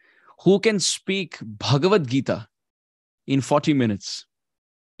 Who can speak Bhagavad Gita in 40 minutes?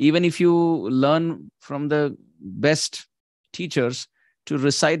 Even if you learn from the best teachers, to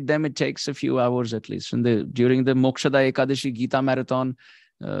recite them, it takes a few hours at least. During the Mokshada Ekadashi Gita Marathon,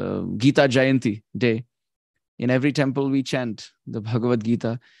 Gita Jayanti day, in every temple we chant the Bhagavad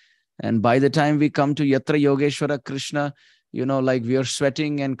Gita. And by the time we come to Yatra Yogeshwara Krishna, like we are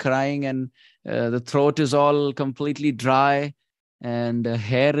sweating and crying and the throat is all completely dry and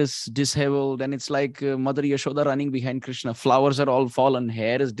hair is disheveled. And it's like Mother Yashoda running behind Krishna. Flowers are all fallen,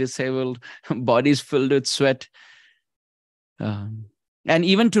 hair is disheveled, body is filled with sweat. And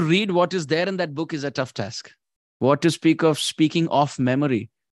even to read what is there in that book is a tough task. What to speak of speaking off memory.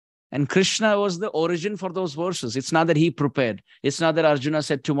 And Krishna was the origin for those verses. It's not that he prepared. It's not that Arjuna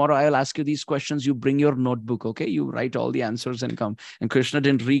said, tomorrow I'll ask you these questions. You bring your notebook, okay? You write all the answers and come. And Krishna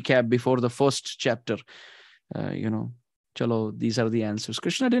didn't recap before the first chapter. Chalo, these are the answers.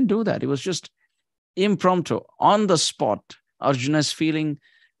 Krishna didn't do that. It was just impromptu, on the spot. Arjuna is feeling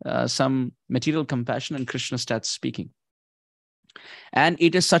some material compassion and Krishna starts speaking. And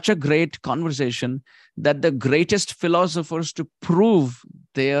it is such a great conversation that the greatest philosophers, to prove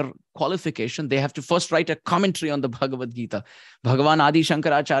their qualification, they have to first write a commentary on the Bhagavad Gita. Bhagavan Adi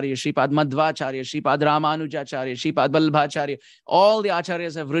Shankaracharya, Shripad Madhvacharya, Shripad Ramanujacharya, Shripad Vallabhacharya, all the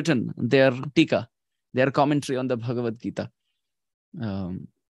acharyas have written their tika, their commentary on the Bhagavad Gita.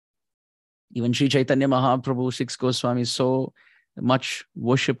 Even Sri Chaitanya Mahaprabhu, Six Goswami, so much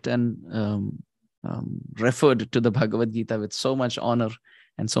worshipped and referred to the Bhagavad Gita with so much honor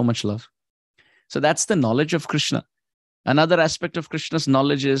and so much love. So that's the knowledge of Krishna. Another aspect of Krishna's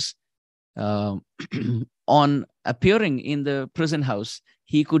knowledge is on appearing in the prison house,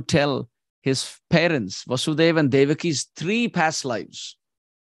 he could tell his parents, Vasudeva and Devaki's 3 past lives.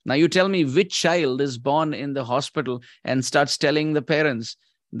 Now you tell me which child is born in the hospital and starts telling the parents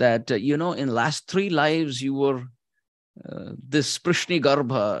that, in last 3 lives you were this Prishni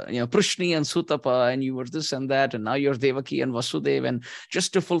Garbha, Prishni and Sutapa, and you were this and that, and now you're Devaki and Vasudeva, and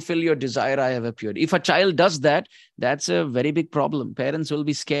just to fulfill your desire, I have appeared. If a child does that, that's a very big problem. Parents will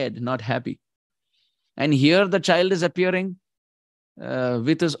be scared, not happy. And here the child is appearing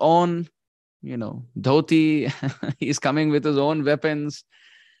with his own, dhoti. He's coming with his own weapons.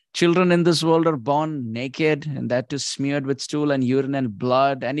 Children in this world are born naked, and that is smeared with stool and urine and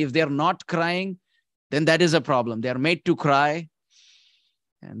blood. And if they're not crying, then that is a problem. They are made to cry,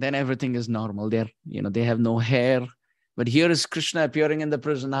 and then everything is normal. They have no hair, But here is Krishna appearing in the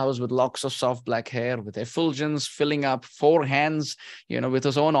prison house with locks of soft black hair, with effulgence filling up, 4 hands, with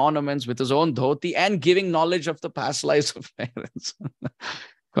his own ornaments, with his own dhoti, and giving knowledge of the past lives of parents.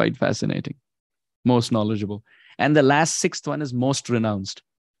 Quite fascinating. Most knowledgeable. And the last 6th one is most renounced.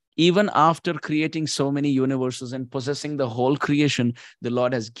 Even after creating so many universes and possessing the whole creation, the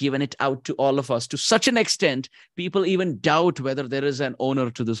Lord has given it out to all of us to such an extent, people even doubt whether there is an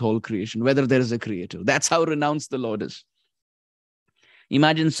owner to this whole creation, whether there is a creator. That's how renounced the Lord is.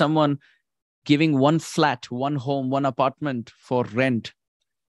 Imagine someone giving one flat, one home, one apartment for rent,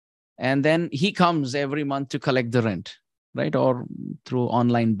 and then he comes every month to collect the rent, right? Or through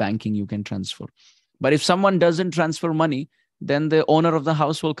online banking, you can transfer. But if someone doesn't transfer money, then the owner of the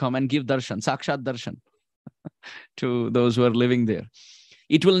house will come and give darshan, sakshat darshan, to those who are living there.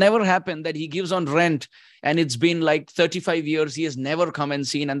 It will never happen that he gives on rent and it's been like 35 years, he has never come and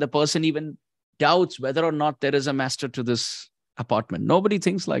seen, and the person even doubts whether or not there is a master to this apartment. Nobody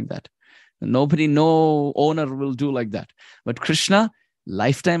thinks like that. No owner will do like that. But Krishna,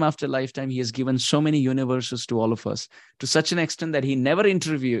 lifetime after lifetime, he has given so many universes to all of us to such an extent that he never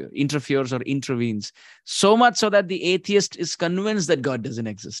interferes or intervenes. So much so that the atheist is convinced that God doesn't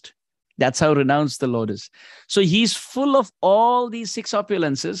exist. That's how renounced the Lord is. So he's full of all these 6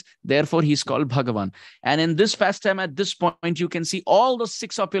 opulences. Therefore, he's called Bhagavan. And in this pastime, at this point, you can see all those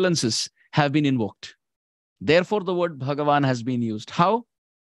 6 opulences have been invoked. Therefore, the word Bhagavan has been used. How?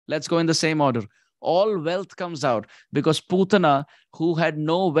 Let's go in the same order. All wealth comes out because Putana, who had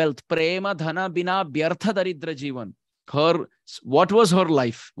no wealth, prema dhana bina byartha daridra jivan. What was her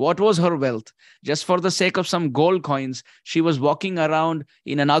life? What was her wealth? Just for the sake of some gold coins, she was walking around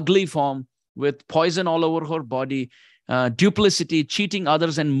in an ugly form with poison all over her body, duplicity, cheating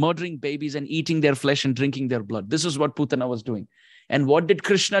others and murdering babies and eating their flesh and drinking their blood. This is what Putana was doing. And what did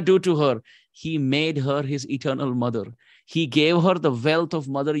Krishna do to her? He made her his eternal mother. He gave her the wealth of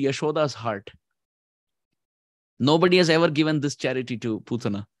Mother Yashoda's heart. Nobody has ever given this charity to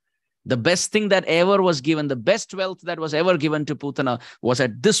Putana. The best thing that ever was given, the best wealth that was ever given to Putana was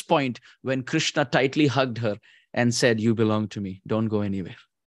at this point when Krishna tightly hugged her and said, "You belong to me. Don't go anywhere."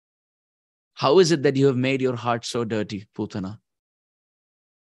 How is it that you have made your heart so dirty, Putana?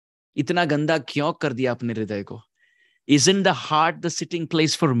 Itna ganda kyon kar diya apne hriday ko? Isn't the heart the sitting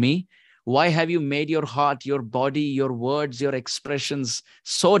place for me? Why have you made your heart, your body, your words, your expressions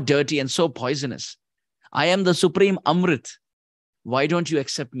so dirty and so poisonous? I am the supreme Amrit. Why don't you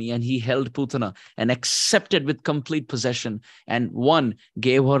accept me? And he held Putana and accepted with complete possession. And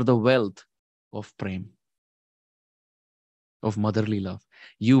gave her the wealth of prem, of motherly love.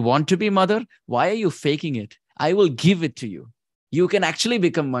 You want to be mother? Why are you faking it? I will give it to you. You can actually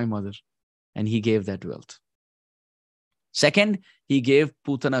become my mother. And he gave that wealth. Second, he gave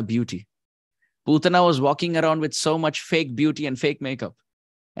Putana beauty. Putana was walking around with so much fake beauty and fake makeup.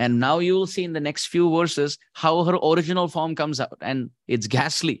 And now you will see in the next few verses how her original form comes out, and it's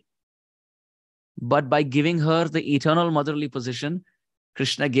ghastly. But by giving her the eternal motherly position,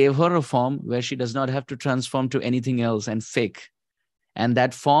 Krishna gave her a form where she does not have to transform to anything else and fake. And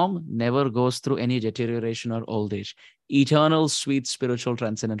that form never goes through any deterioration or old age. Eternal, sweet, spiritual,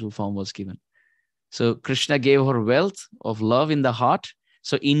 transcendental form was given. So Krishna gave her wealth of love in the heart.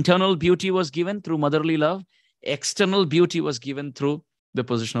 So internal beauty was given through motherly love. External beauty was given through the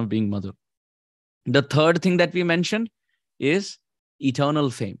position of being mother. The third thing that we mentioned is eternal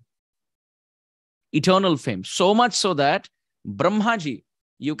fame. Eternal fame. So much so that Brahmaji,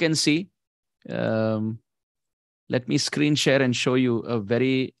 you can see, let me screen share and show you a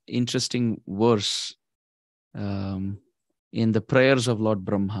very interesting verse in the prayers of Lord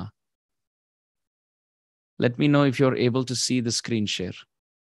Brahma. Let me know if you're able to see the screen share.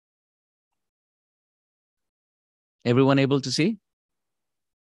 Everyone able to see?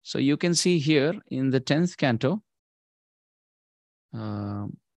 So you can see here in the 10th canto,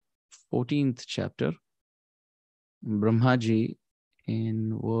 14th chapter, Brahmaji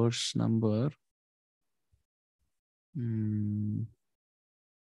in verse number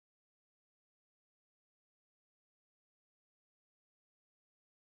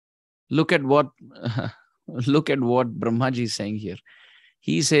look at what Brahmaji is saying here.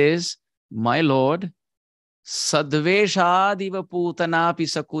 He says, "My Lord, Sadveshadiva Putanapi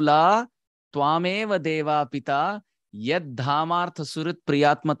Sakula Twameva Deva Pita Yad Dhamartha Surit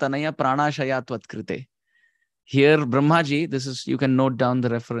Priyatma Tanaya Pranashayatvat Krite." Here, Brahmaji, this is, you can note down the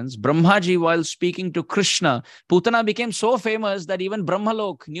reference. Brahmaji, while speaking to Krishna, Putana became so famous that even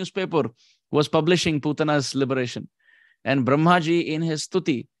Brahmalok newspaper was publishing Putana's liberation. And Brahmaji in his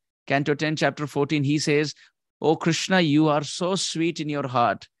Stuti, Canto 10, Chapter 14, he says, "Oh Krishna, you are so sweet in your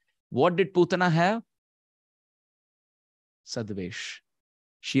heart. What did Putana have? Sadvesh.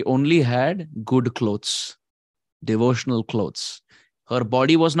 She only had good clothes, devotional clothes. Her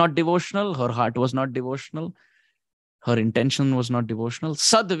body was not devotional. Her heart was not devotional. Her intention was not devotional.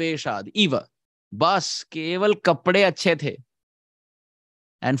 Sadveshad, Eva. Bas, keval kapde achhe the.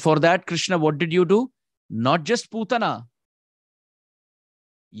 And for that, Krishna, what did you do? Not just Putana.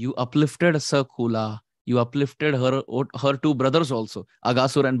 You uplifted Sakula. You uplifted her two brothers also,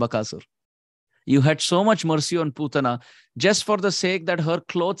 Agasur and Bakasur. You had so much mercy on Putana, just for the sake that her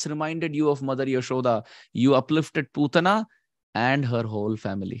clothes reminded you of Mother Yashoda. You uplifted Putana and her whole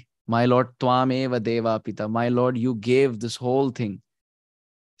family. My Lord, Twameva Deva Pita. My Lord, you gave this whole thing.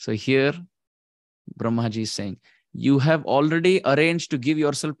 So here, Brahmaji is saying, you have already arranged to give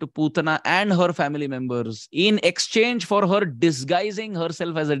yourself to Putana and her family members in exchange for her disguising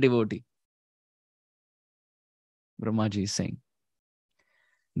herself as a devotee. Brahmaji is saying.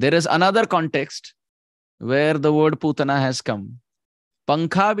 There is another context where the word Putana has come.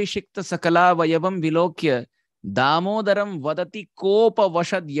 Pankha vishikta sakala vayavam vilokya damodaram vadati kopa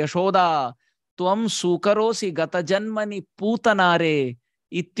vashad yashoda tvam sukarosi gata janmani putanare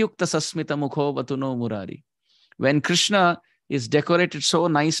ityukta sasmita mukho vatuno murari. When Krishna is decorated so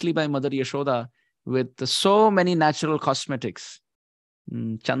nicely by Mother Yashoda with so many natural cosmetics,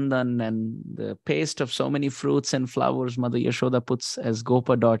 chandan and the paste of so many fruits and flowers, Mother Yashoda puts as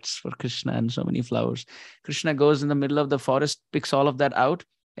gopa dots for Krishna and so many flowers. Krishna goes in the middle of the forest, picks all of that out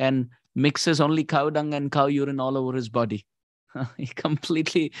and mixes only cow dung and cow urine all over his body. He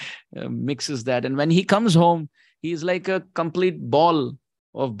completely mixes that. And when he comes home, he's like a complete ball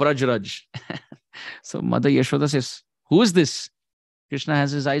of Brajraj. So Mother Yashoda says, who is this? Krishna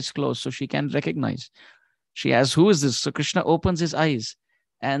has his eyes closed, so she can't recognize. She asks, who is this? So Krishna opens his eyes,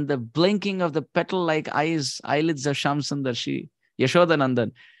 and the blinking of the petal-like eyelids of Shamsundar, Yashoda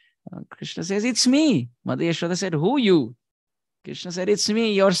Nandan. Krishna says, it's me. Mother Yashoda said, who you? Krishna said, it's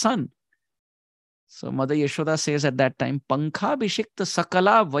me, your son. So Mother Yashoda says at that time, Pankha bishikta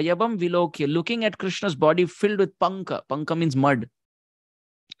sakala vayabam vilokya, looking at Krishna's body filled with panka. Panka means mud.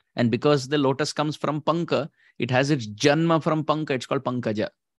 And because the lotus comes from panka, it has its janma from panka. It's called pankaja.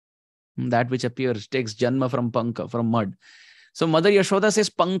 That which appears takes janma from panka, from mud. So Mother Yashoda says,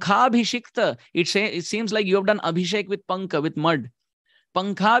 Pankha abhishikta. It seems like you have done abhishek with panka, with mud.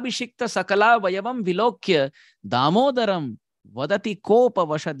 Pankha abhishikta sakala vayavam vilokya damodaram vadati kopa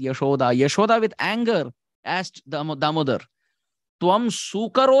vashad Yashoda. Yashoda with anger asked Damodar, Tvam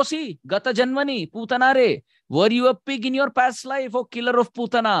sukarosi gata janmani putanare. Were you a pig in your past life, O killer of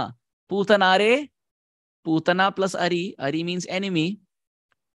Putana? Putanare, Putana plus Ari. Ari means enemy,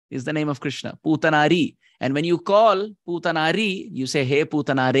 is the name of Krishna. Putanari. And when you call Putanari, you say, hey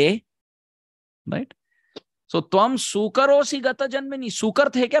Putanare. Right? So, Tvam sukarosi gata janmani. Sukar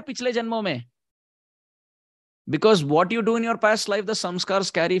the kya pichle janmo mein? Because what you do in your past life, the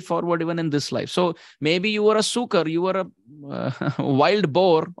samskars carry forward even in this life. So maybe you were a sukar, you were a wild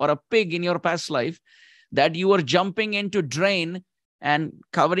boar or a pig in your past life, that you were jumping into drain and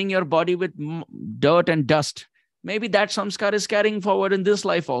covering your body with dirt and dust. Maybe that samskar is carrying forward in this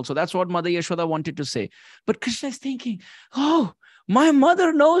life also. That's what Mother Yashoda wanted to say. But Krishna is thinking, oh, my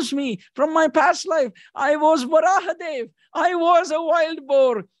mother knows me from my past life. I was Varahadev. I was a wild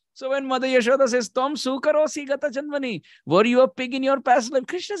boar. So when Mother Yashoda says, Tom sukarosi gata janmani, were you a pig in your past life?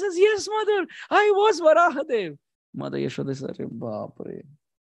 Krishna says, yes, mother, I was Varahadev. Mother Yashoda says, Baapre.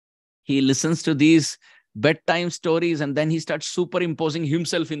 He listens to these bedtime stories and then he starts superimposing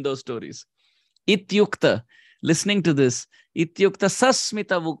himself in those stories. Ityukta, listening to this, Ityukta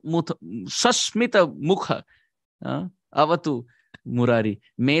sasmita mukha, avatu Murari.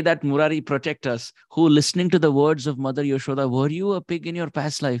 May that Murari protect us, who, listening to the words of Mother Yashoda, were you a pig in your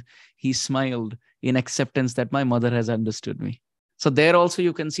past life? He smiled in acceptance that my mother has understood me. So there also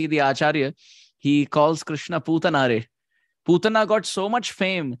you can see the Acharya. He calls Krishna Putanare. Putana got so much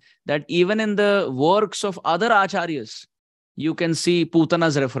fame that even in the works of other Acharyas, you can see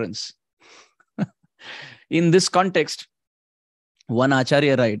Putana's reference. In this context, one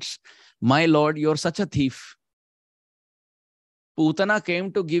Acharya writes, my Lord, you're such a thief. Putana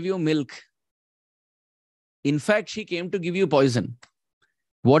came to give you milk. In fact, she came to give you poison.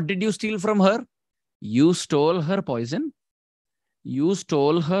 What did you steal from her? You stole her poison. You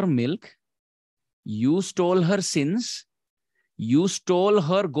stole her milk. You stole her sins. You stole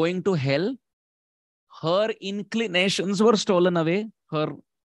her going to hell. Her inclinations were stolen away. Her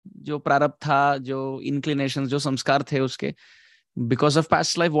jo prarabdha tha, jo inclinations, jo samskar the uske, because of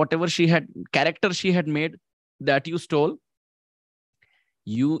past life, whatever she had, character she had made, that you stole.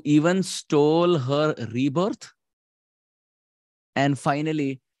 You even stole her rebirth. And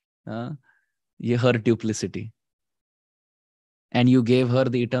finally, her duplicity. and you gave her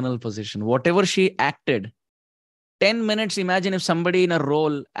the eternal position. Whatever she acted, 10 minutes, imagine if somebody in a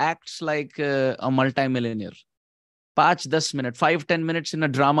role acts like a multimillionaire. 5-10 minutes, 5-10 minutes in a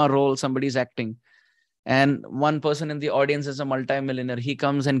drama role, somebody's acting. And one person in the audience is a multimillionaire. He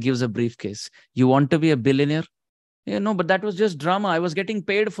comes and gives a briefcase. You want to be a billionaire? Yeah, no, but that was just drama. I was getting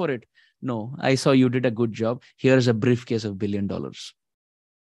paid for it. No, I saw you did a good job. Here's a briefcase of $1 billion.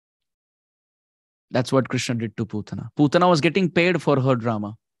 That's what Krishna did to Putana. Putana was getting paid for her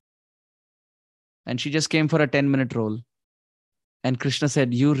drama. And she just came for a 10-minute role. And Krishna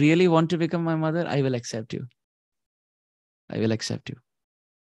said, you really want to become my mother? I will accept you. I will accept you.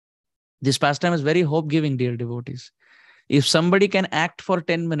 This pastime is very hope-giving, dear devotees. If somebody can act for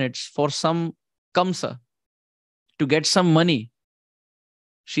 10 minutes for some kamsa to get some money,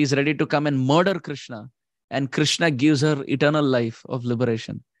 she's ready to come and murder Krishna. And Krishna gives her eternal life of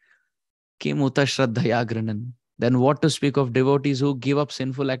liberation. Kim uta shraddhaya grinan. Then what to speak of devotees who give up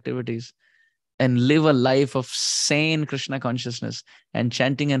sinful activities and live a life of sane Krishna consciousness and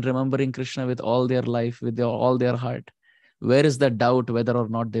chanting and remembering Krishna with all their life, with all their heart. Where is the doubt whether or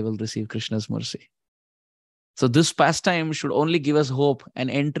not they will receive Krishna's mercy? So this pastime should only give us hope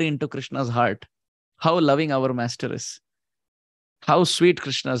and entry into Krishna's heart. How loving our master is. How sweet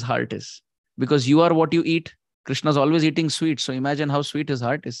Krishna's heart is. Because you are what you eat. Krishna's always eating sweet. So imagine how sweet his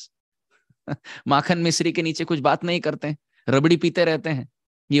heart is. माखन मिश्री के नीचे कुछ बात नहीं करते, रबड़ी पीते रहते हैं.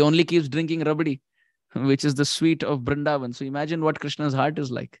 He only keeps drinking rabdi, which is the sweet of Vrindavan. So imagine what Krishna's heart is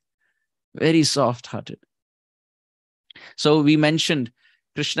like. Very soft-hearted. So we mentioned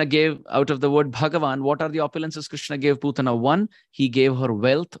Krishna gave out of the word Bhagavan. What are the opulences Krishna gave Putana? 1, he gave her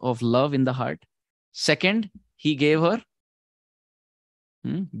wealth of love in the heart. 2nd, he gave her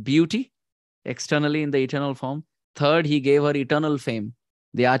beauty externally in the eternal form. 3rd, he gave her eternal fame.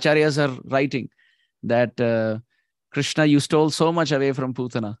 The acharyas are writing that Krishna, you stole so much away from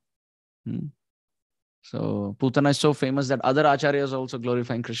Putana. So Putana is so famous that other acharyas are also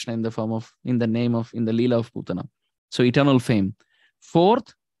glorifying Krishna in the form of, in the name of, in the Leela of Putana. So eternal fame.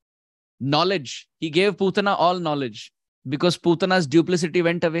 4th, knowledge. He gave Putana all knowledge because Putana's duplicity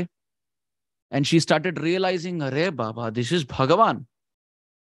went away. And she started realizing, Arey Baba, this is Bhagavan.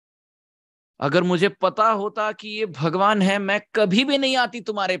 अगर मुझे पता होता कि ये भगवान है, मैं कभी भी नहीं आती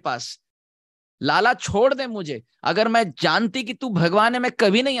तुम्हारे पास. लाला छोड़ दे मुझे. अगर मैं जानती कि तू भगवान है, मैं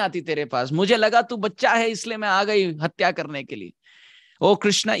कभी नहीं आती तेरे पास. मुझे लगा तू बच्चा है, इसलिए मैं आ गई हत्या करने के लिए. Oh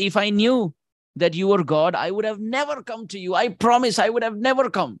Krishna, if I knew that you were God, I would have never come to you. I promise I would have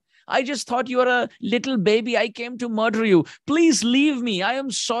never come. I just thought you were a little baby. I came to murder you. Please leave me. I am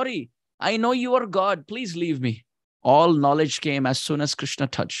sorry. I know you are God. Please leave me. All knowledge came as soon as Krishna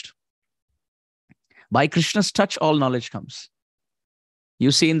touched. By Krishna's touch, all knowledge comes.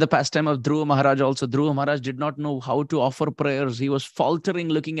 You see in the pastime of Dhruva Maharaj also, Dhruva Maharaj did not know how to offer prayers. He was faltering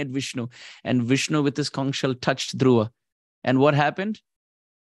looking at Vishnu. And Vishnu with his conch shell touched Dhruva. And what happened?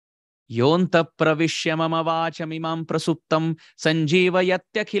 Yonta pravishya mama vachamimam prasuptam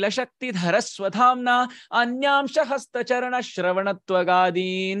sanjeevayatyakila shakti dharaswadhamna anyamsha hasta charana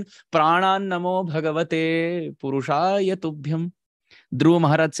shravanatvagadin pranan namo bhagavate purushaya tubhyam. Dhruva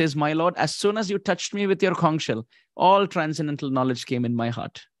Maharaj says, my Lord, as soon as you touched me with your conch shell, all transcendental knowledge came in my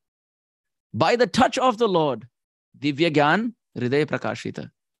heart. By the touch of the Lord, Divya Gyan, Hriday Prakashita,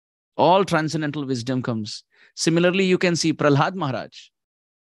 all transcendental wisdom comes. Similarly, you can see Prahlad Maharaj.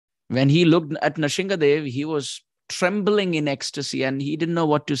 When he looked at Nrsingadev, he was trembling in ecstasy and he didn't know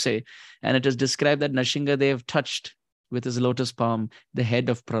what to say. And it is described that Nrsingadev touched with his lotus palm the head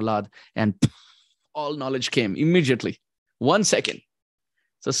of Prahlad and all knowledge came immediately. 1 second.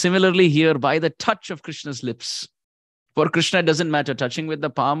 So similarly here, by the touch of Krishna's lips, for Krishna it doesn't matter, touching with the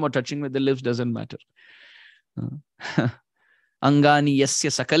palm or touching with the lips doesn't matter. Angani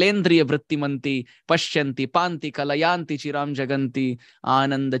yasya sakalendriya vrittimanti pashyanti panti kalayanti chiram jaganti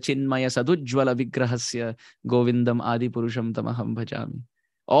ananda chinmaya sadujjvala vigrahasya govindam adi purusham tamaham bhajami.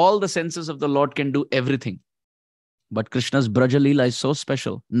 All the senses of the Lord can do everything. But Krishna's Braja Leela is so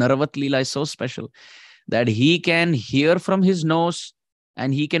special, Naravat Leela is so special, that he can hear from his nose,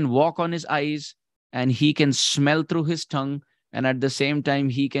 and he can walk on his eyes, and he can smell through his tongue, and at the same time,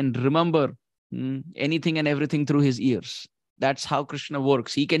 he can remember anything and everything through his ears. That's how Krishna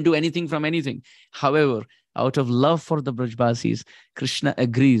works. He can do anything from anything. However, out of love for the Brajbasis, Krishna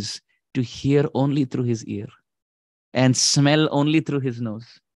agrees to hear only through his ear, and smell only through his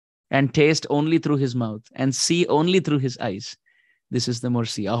nose, and taste only through his mouth, and see only through his eyes. This is the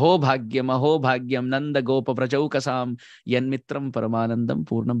mercy. Aho bhagyam nanda gopa prajaukasam yanmitram paramanandam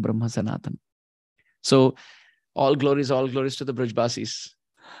purnam brahma sanatan. So all glories to the Brajbasis.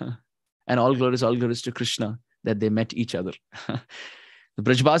 And all glories to Krishna. that they met each other. The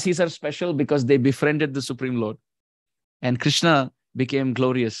Brajbasis are special because they befriended the Supreme Lord. And Krishna became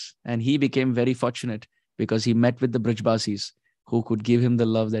glorious, and he became very fortunate because he met with the Brajbasis who could give him the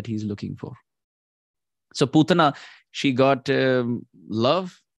love that he's looking for. So Putana, she got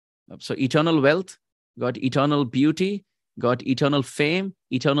love, so eternal wealth, got eternal beauty, got eternal fame,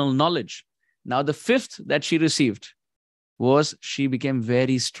 eternal knowledge. Now the fifth that she received was she became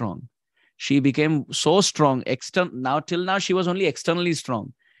very strong. She became so strong. Till now she was only externally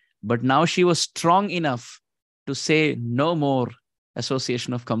strong, but now she was strong enough to say no more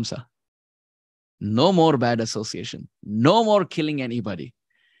association of Kamsa. No more bad association. No more killing anybody.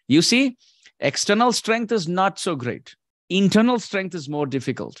 You see, external strength is not so great. Internal strength is more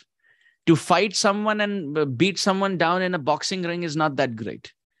difficult. To fight someone and beat someone down in a boxing ring is not that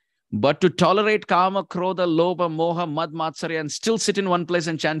great. But to tolerate kama, krodha, lobha, moha, mad, matsarya and still sit in one place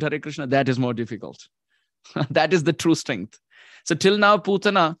and chant Hare Krishna, that is more difficult. That is the true strength. So till now,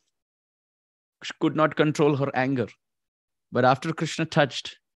 Putana could not control her anger. But after Krishna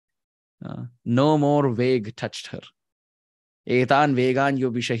touched, no more veg touched her. Etan vegan yo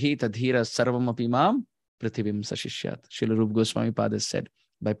vishahi tadhira sarvam apimam prithivim sashishyat. Srila Rupa Goswami Pada said,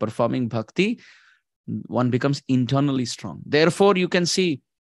 by performing bhakti, one becomes internally strong. Therefore, you can see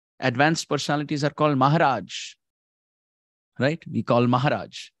advanced personalities are called Maharaj. Right? We call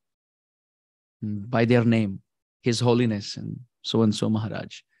Maharaj by their name, His Holiness, and so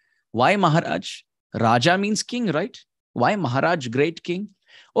Maharaj. Why Maharaj? Raja means king, right? Why Maharaj, great king?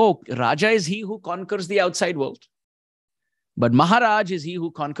 Oh, Raja is he who conquers the outside world. But Maharaj is he who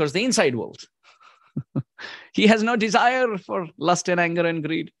conquers the inside world. He has no desire for lust and anger and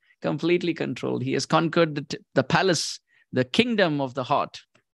greed. Completely controlled. He has conquered the palace, the kingdom of the heart.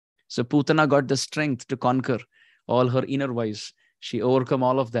 So Putana got the strength to conquer all her inner vice. She overcome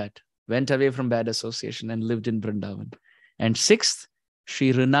all of that, went away from bad association and lived in Vrindavan. And sixth,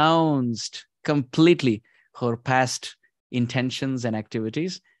 she renounced completely her past intentions and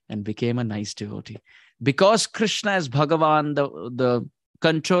activities and became a nice devotee. Because Krishna as Bhagavan, the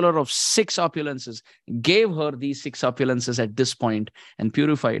controller of 6 opulences, gave her these 6 opulences at this point and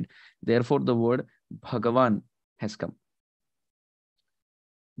purified. Therefore, the word Bhagavan has come.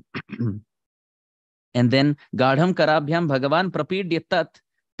 And then, Gadham Karabhyam Bhagavan Prapidya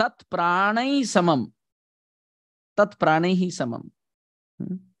Tat Pranai Samam. Tat Pranai Samam.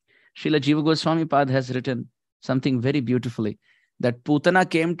 Srila Jiva Goswami Pad has written something very beautifully, that Putana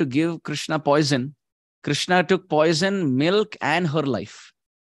came to give Krishna poison. Krishna took poison, milk, and her life.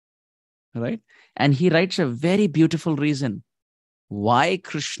 Right? And he writes a very beautiful reason why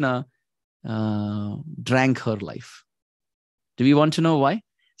Krishna drank her life. Do we want to know why?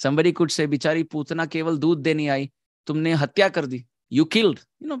 Somebody could say, Bichari Putana keval doodh deni aayi, tumne hatya kar di. You killed.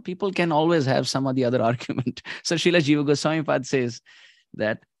 People can always have some of the other argument. So Srila Jiva Goswami Pad says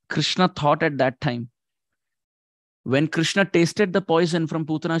that Krishna thought at that time, when Krishna tasted the poison from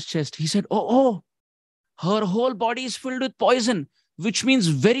Putana's chest, he said, oh, her whole body is filled with poison, which means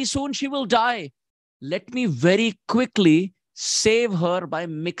very soon she will die. Let me very quickly save her by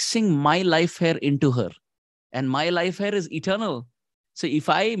mixing my life air into her. And my life air is eternal. So if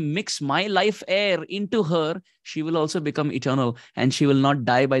I mix my life air into her, she will also become eternal and she will not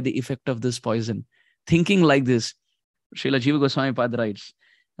die by the effect of this poison. Thinking like this, Srila Jiva Goswami Pad writes,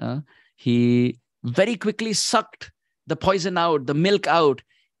 he very quickly sucked the poison out, the milk out,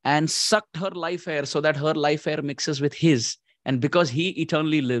 and sucked her life air so that her life air mixes with his. And because he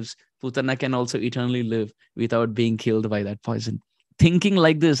eternally lives, Putana can also eternally live without being killed by that poison. Thinking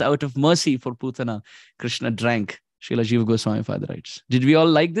like this, out of mercy for Putana, Krishna drank. Srila Jiva Goswami Pad writes. Did we all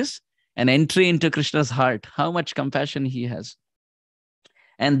like this? An entry into Krishna's heart. How much compassion he has.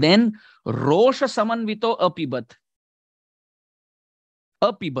 And then, Rosha Samanvito Apibat.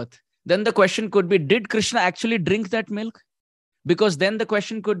 Apibat. Then the question could be, did Krishna actually drink that milk? Because then the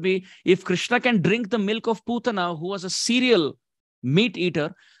question could be, if Krishna can drink the milk of Putana, who was a serial meat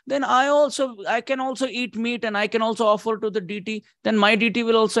eater, then I can also eat meat and I can also offer to the deity. Then my deity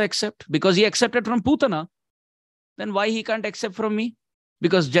will also accept. Because he accepted from Putana. Then why he can't accept from me?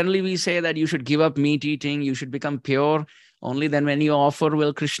 Because generally we say that you should give up meat eating, you should become pure. Only then when you offer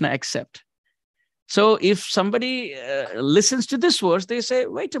will Krishna accept. So if somebody listens to this verse, they say,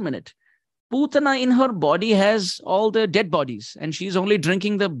 wait a minute. Putana in her body has all the dead bodies and she's only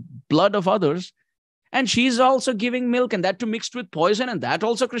drinking the blood of others. And she's also giving milk and that too mixed with poison and that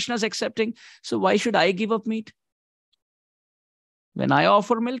also Krishna is accepting. So why should I give up meat? When I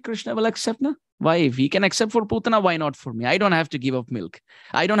offer milk, Krishna will accept. Na? Why? If he can accept for Putana, why not for me? I don't have to give up milk.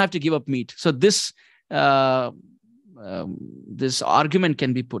 I don't have to give up meat. So this argument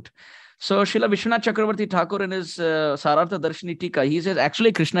can be put. So Srila Vishwanath Chakravarti Thakur in his Sarartha Darshini Tika, he says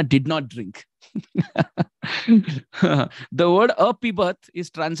actually Krishna did not drink. The word apibat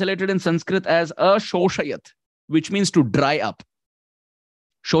is translated in Sanskrit as ashoshayat, which means to dry up.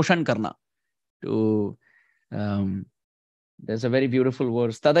 Shoshan karna. To there's a very beautiful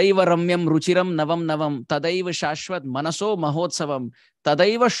verse. Tadaiva ramyam ruchiram navam navam. Tadaiva shashvat manaso mahotsavam.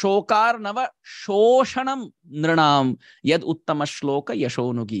 Tadaiva shokar nava shoshanam nrinam. Yad uttama shloka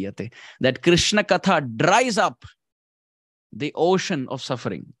yashonugiyate. That Krishna Katha dries up the ocean of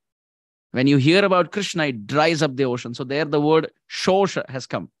suffering. When you hear about Krishna, it dries up the ocean. So there the word shosha has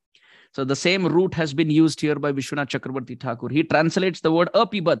come. So the same root has been used here by Vishwanath Chakravarti Thakur. He translates the word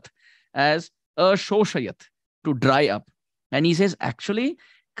apibat as ashoshayat, to dry up. And he says, actually,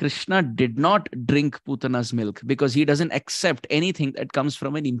 Krishna did not drink Putana's milk because he doesn't accept anything that comes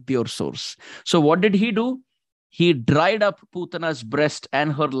from an impure source. So what did he do? He dried up Putana's breast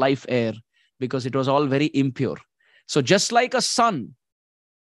and her life air because it was all very impure. So just like a sun,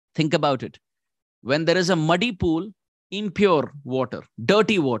 think about it. When there is a muddy pool, impure water,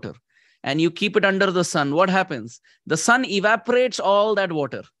 dirty water, and you keep it under the sun, what happens? The sun evaporates all that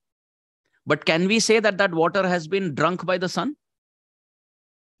water. But can we say that that water has been drunk by the sun?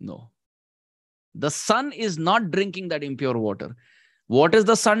 No. The sun is not drinking that impure water. What is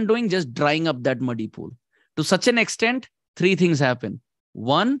the sun doing? Just drying up that muddy pool. To such an extent, three things happen.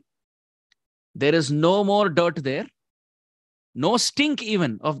 One, there is no more dirt there. No stink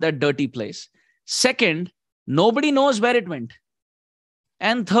even of that dirty place. Second, nobody knows where it went.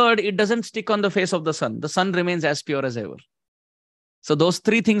 And third, it doesn't stick on the face of the sun. The sun remains as pure as ever. So those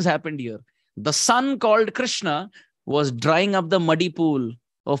three things happened here. The sun called Krishna was drying up the muddy pool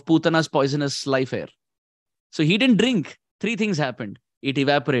of Putana's poisonous life air. So he didn't drink. Three things happened. It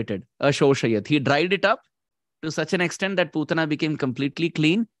evaporated. Ashoshayat. He dried it up to such an extent that Putana became completely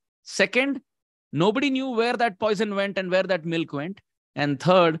clean. Second, nobody knew where that poison went and where that milk went. And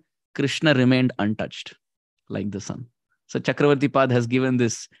third, Krishna remained untouched like the sun. So Chakravarti Pad has given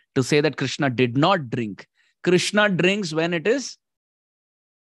this to say that Krishna did not drink. Krishna drinks when it is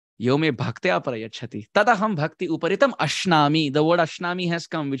Yome bhaktya prayachati. Tadaham bhakti uparitam ashnami. The word ashnami has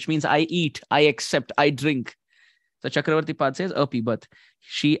come, which means I eat, I accept, I drink. So Chakravarti Pad says, apibat.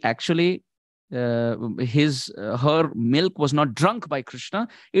 She actually, her milk was not drunk by Krishna.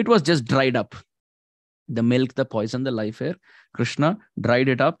 It was just dried up. The milk, the poison, the life air, Krishna dried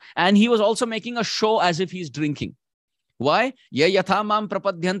it up. And he was also making a show as if he's drinking. Why? Yatha mam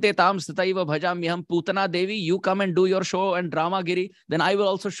prapadhyante tam sthitaiva bhajamyaham Putana Devi, you come and do your show and drama giri, then I will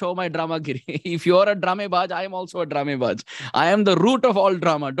also show my drama giri. If you are a dramebaj, I am also a dramebaj. I am the root of all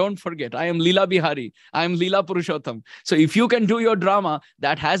drama. Don't forget, I am Leela Bihari. I am Leela Purushottam. So if you can do your drama,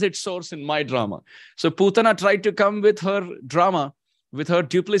 that has its source in my drama. So Putana tried to come with her drama, with her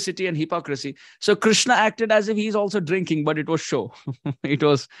duplicity and hypocrisy. So Krishna acted as if he's also drinking, but it was show. It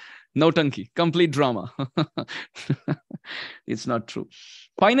was Nautanki, complete drama. It's not true.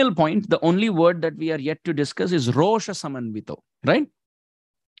 Final point, the only word that we are yet to discuss is Rosha Samanvito, right?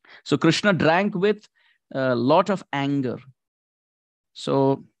 So Krishna drank with a lot of anger.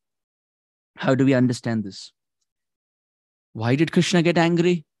 So how do we understand this? Why did Krishna get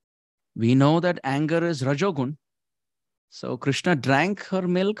angry? We know that anger is Rajogun. So Krishna drank her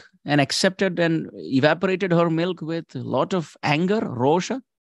milk and accepted and evaporated her milk with a lot of anger, Rosha.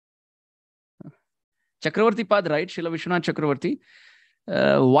 Chakravarti Pad, right? Srila Vishwanath Chakravarti.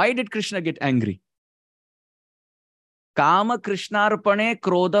 Why did Krishna get angry? Kama Krishnarpane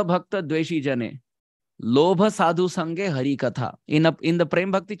Krodha Bhakta Dveshi Jane. Lobha Sadhu Sange Hari Katha. In the Prem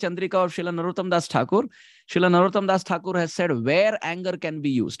Bhakti Chandrika of Srila Narottam Das Thakur, Srila Narottam Das Thakur has said where anger can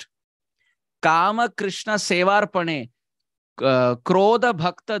be used. Kama Krishna Sevarpane Krodha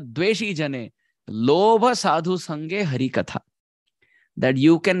Bhakta Dveshi Jane. Lobha Sadhu Sange Hari Katha. That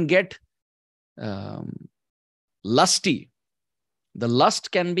you can get lusty. The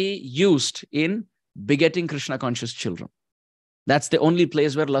lust can be used in begetting Krishna conscious children. That's the only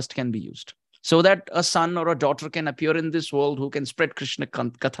place where lust can be used. So that a son or a daughter can appear in this world who can spread Krishna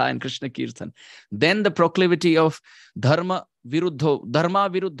Katha and Krishna Kirtan. Then the proclivity of dharma viruddho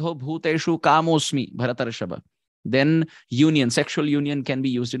bhuteshu kamosmi bharatarashaba. Then sexual union can be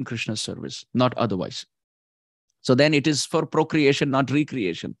used in Krishna's service, not otherwise. So then it is for procreation, not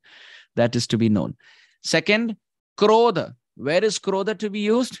recreation. That is to be known. Second, Krodha. Where is Krodha to be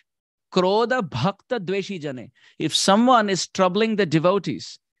used? Krodha Bhakta Dveshi Jane. If someone is troubling the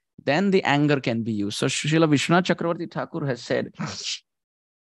devotees, then the anger can be used. So Srila Vishwanath Chakravarti Thakur has said,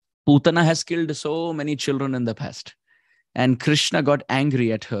 Putana has killed so many children in the past. And Krishna got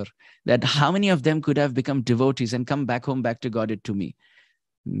angry at her that how many of them could have become devotees and come back home, back to Godhead to me.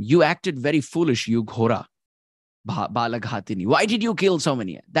 You acted very foolish, you Ghora, Balaghatini. Why did you kill so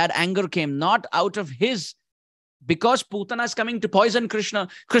many? That anger came not out of his, because Putana is coming to poison Krishna.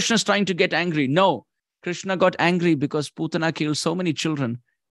 Krishna is trying to get angry. No, Krishna got angry because Putana killed so many children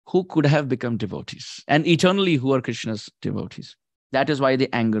who could have become devotees and eternally who are Krishna's devotees. That is why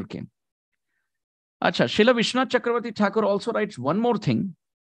the anger came. Acha, Srila Vishwanath Chakravarti Thakur also writes one more thing,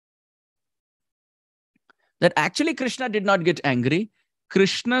 that actually Krishna did not get angry.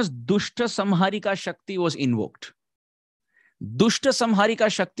 Krishna's Dushta Samharika Shakti was invoked. Dushta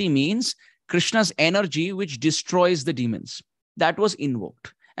Samharika Shakti means Krishna's energy which destroys the demons. That was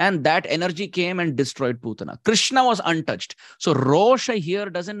invoked. And that energy came and destroyed Putana. Krishna was untouched. So Rosha here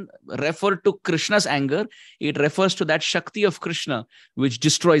doesn't refer to Krishna's anger. It refers to that Shakti of Krishna which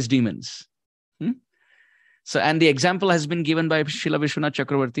destroys demons. So, and the example has been given by Srila Vishwanath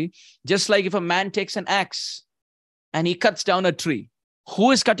Chakravarti. Just like if a man takes an axe and he cuts down a tree.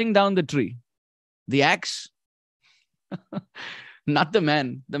 Who is cutting down the tree? The axe? Not the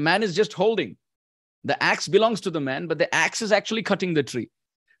man. The man is just holding. The axe belongs to the man, but the axe is actually cutting the tree.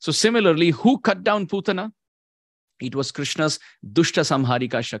 So similarly, who cut down Putana? It was Krishna's Dushta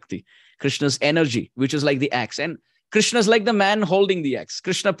Samharika Shakti. Krishna's energy, which is like the axe. And Krishna is like the man holding the axe.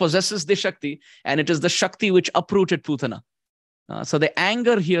 Krishna possesses the Shakti, and it is the Shakti which uprooted Putana. So the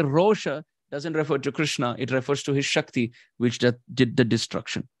anger here, Rosha, doesn't refer to Krishna. It refers to his Shakti, which did the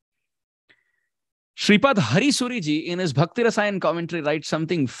destruction. Sripad Hari Suriji in his Bhakti Rasayan commentary writes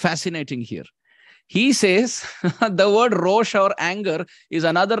something fascinating here. He says the word Rosha or anger is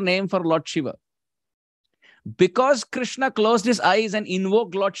another name for Lord Shiva. Because Krishna closed his eyes and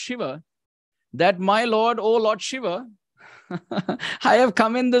invoked Lord Shiva, that my Lord, O Lord Shiva, I have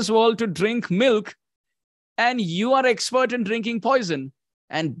come in this world to drink milk and you are expert in drinking poison.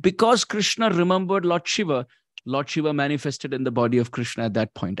 And because Krishna remembered Lord Shiva manifested in the body of Krishna at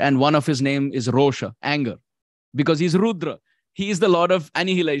that point. And one of his name is Rosha, anger, because he's Rudra. He is the Lord of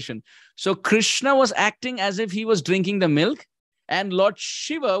annihilation. So Krishna was acting as if he was drinking the milk, and Lord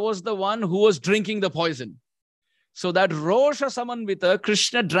Shiva was the one who was drinking the poison. So that Rosha Samanvita,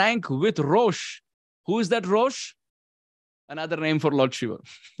 Krishna drank with Rosh. Who is that Rosh? Another name for Lord Shiva.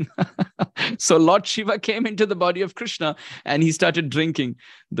 So Lord Shiva came into the body of Krishna and he started drinking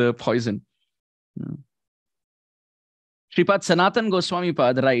the poison. Sripad Sanatan Goswami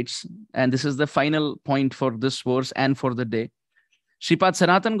Pad writes, and this is the final point for this verse and for the day. Sripad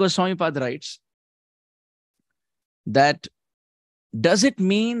Sanatan Goswami Pad writes that, does it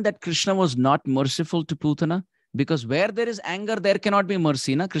mean that Krishna was not merciful to Putana? Because where there is anger, there cannot be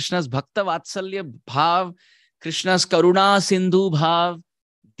mercy. Na? Krishna's Bhakta Vatsalya Bhav, Krishna's Karuna Sindhu Bhav,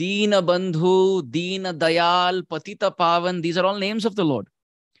 Deena Bandhu, Deena Dayal, Patita Pavan, these are all names of the Lord.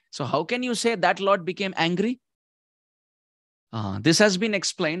 So how can you say that Lord became angry? This has been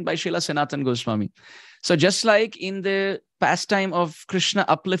explained by Srila Sanatan Goswami. So just like in the pastime of Krishna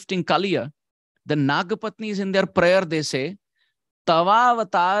uplifting Kaliya, the Nagapatnis in their prayer, they say,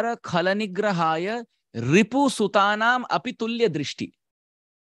 Tavavatara Khalanigrahaya Ripu Sutanam Apitulya Drishti.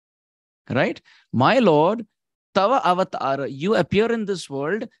 Right? My Lord, Tava Avatara, you appear in this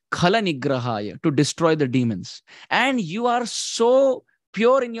world, Khalanigrahaya, to destroy the demons. And you are so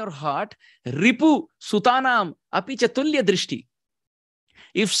pure in your heart, Ripu Sutanam Apichatulya Drishti.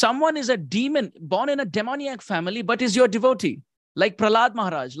 If someone is a demon, born in a demoniac family, but is your devotee, like Prahlad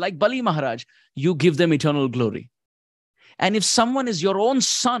Maharaj, like Bali Maharaj, you give them eternal glory. And if someone is your own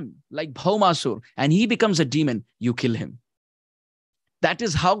son, like Bhaumasur, and he becomes a demon, you kill him. That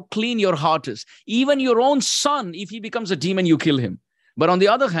is how clean your heart is. Even your own son, if he becomes a demon, you kill him. But on the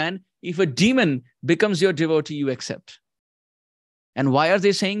other hand, if a demon becomes your devotee, you accept. And why are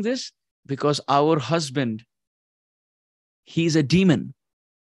they saying this? Because our husband, he's a demon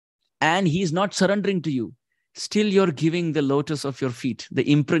and he's not surrendering to you. Still, you're giving the lotus of your feet, the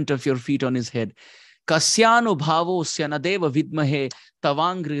imprint of your feet on his head. Kasyano bhavo syanadeva vidmahe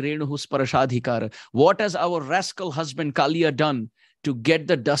tavangri renuhus parashadhikara. What has our rascal husband Kaliya done to get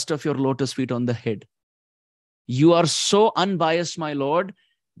the dust of your lotus feet on the head? You are so unbiased, my Lord,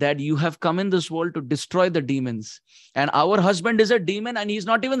 that you have come in this world to destroy the demons. And our husband is a demon and he's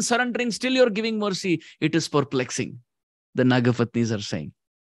not even surrendering. Still, you're giving mercy. It is perplexing, the Nagapatnis are saying.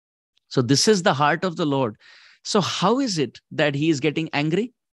 So this is the heart of the Lord. So how is it that he is getting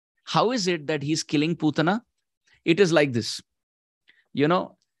angry? How is it that he's killing Putana? It is like this. You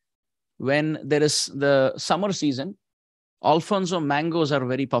know, when there is the summer season, Alfonso mangoes are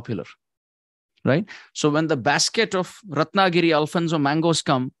very popular, right? So when the basket of Ratnagiri Alfonso mangoes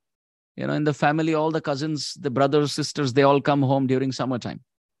come, you know, in the family, all the cousins, the brothers, sisters, they all come home during summertime.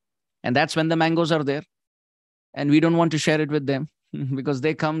 And that's when the mangoes are there. And we don't want to share it with them. Because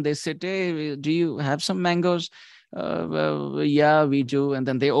they come, they sit, hey, do you have some mangoes? Well, yeah, we do. And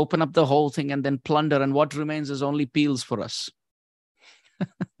then they open up the whole thing and then plunder. And what remains is only peels for us.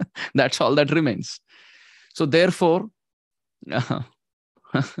 That's all that remains. So therefore,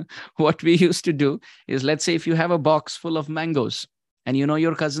 what we used to do is, let's say if you have a box full of mangoes and you know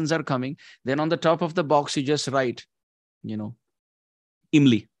your cousins are coming, then on the top of the box, you just write,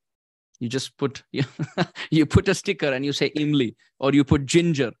 Imli. You just put, you put a sticker and you say Imli, or you put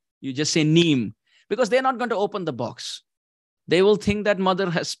ginger, you just say Neem, because they're not going to open the box. They will think that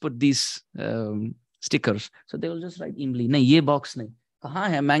mother has put these stickers. So they will just write Imli. Nahi, ye box nahi. Kahan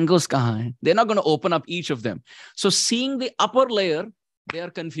hai? Mangoes kahan hai? They're not going to open up each of them. So seeing the upper layer, they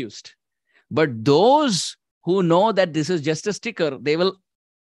are confused. But those who know that this is just a sticker, they will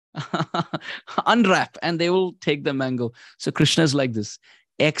unwrap and they will take the mango. So Krishna is like this.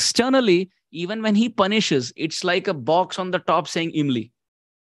 Externally, even when he punishes, it's like a box on the top saying Imli.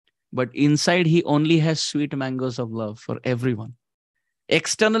 But inside, he only has sweet mangoes of love for everyone.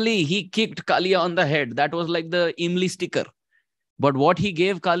 Externally, he kicked Kalia on the head. That was like the Imli sticker. But what he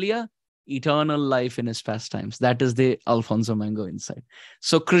gave Kalia? Eternal life in his pastimes. That is the Alfonso mango inside.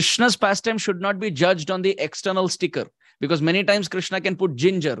 So Krishna's pastime should not be judged on the external sticker. Because many times Krishna can put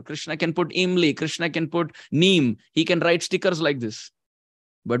ginger, Krishna can put Imli, Krishna can put Neem. He can write stickers like this.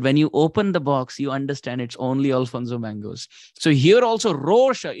 But when you open the box, you understand it's only Alfonso mangoes. So here also,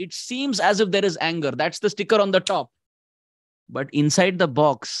 Rosha, it seems as if there is anger. That's the sticker on the top. But inside the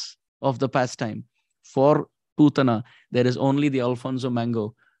box of the pastime, for Putana, there is only the Alfonso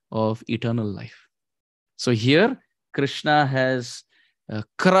mango of eternal life. So here, Krishna has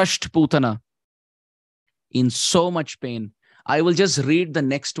crushed Putana in so much pain. I will just read the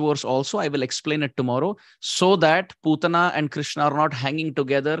next verse also. I will explain it tomorrow so that Putana and Krishna are not hanging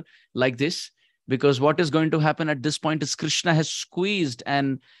together like this. Because what is going to happen at this point is Krishna has squeezed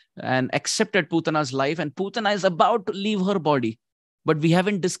and accepted Putana's life, and Putana is about to leave her body. But we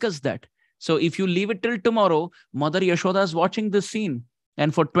haven't discussed that. So if you leave it till tomorrow, Mother Yashoda is watching this scene.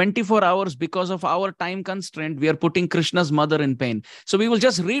 And for 24 hours, because of our time constraint, we are putting Krishna's mother in pain. So we will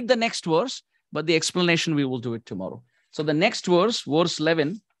just read the next verse, but the explanation, we will do it tomorrow. So the next verse, verse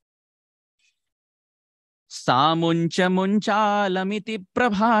 11. Samuncha munchalamiti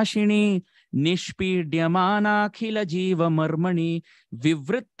prabhashini nishpidyamana khila jiva marmani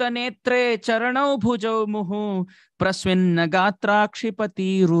vivritta netre charanau bhujau muhu prasvinna gatra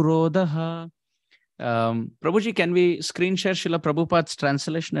rurodaha. Prabhuji, can we screen share Srila Prabhupada's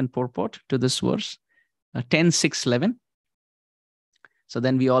translation and purport to this verse? 10:6:11. So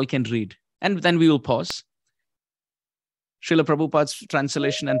then we all can read. And then we will pause. Srila Prabhupada's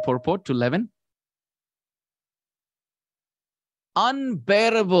translation and purport to 11.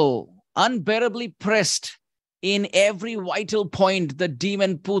 Unbearably pressed in every vital point, the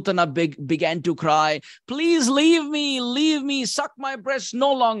demon Putana began to cry, please leave me, suck my breast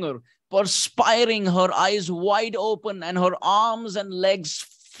no longer. Perspiring, her eyes wide open and her arms and legs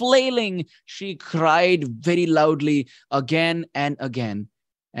flailing, she cried very loudly again and again.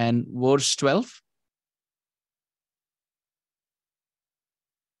 And verse 12.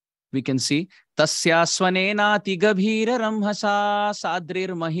 We can see, Tasya swanena tigabhira ramhasa sadrir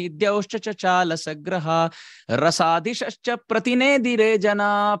mahidyauscha chala sagraha rasadishascha pratinedire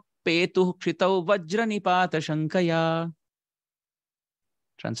jana petu kshitau vajranipata shankaya.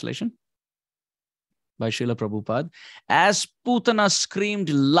 Translation by Srila Prabhupada. As Putana screamed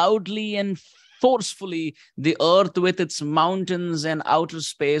loudly and forcefully, the earth with its mountains and outer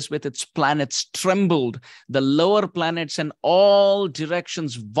space with its planets trembled. The lower planets in all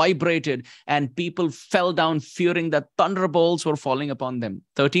directions vibrated, and people fell down, fearing that thunderbolts were falling upon them.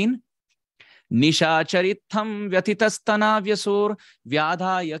 13. Nishacharitham vyatitastana vyasur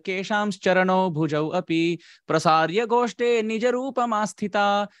vyadhaya keshams charano bhujau api prasarya goshte nijarupam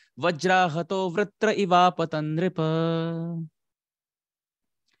asthita vajrahato vritra iva patandripa.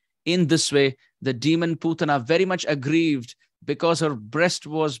 In this way, the demon Putana, very much aggrieved because her breast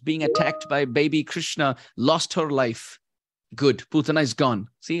was being attacked by baby Krishna, lost her life. Good, Putana is gone.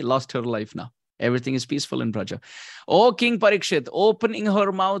 See, lost her life now. Everything is peaceful in Braja. O King Parikshit, opening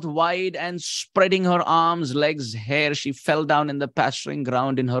her mouth wide and spreading her arms, legs, hair, she fell down in the pasturing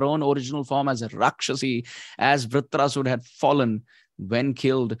ground in her own original form as a Rakshasi, as Vritrasura had fallen when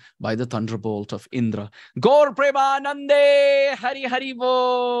killed by the thunderbolt of Indra. Gaur Premanande, Hari Hari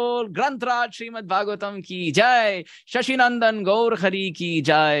Bol, Grantraj Srimad Bhagavatam ki jai, Shashinandan Gaur Hari ki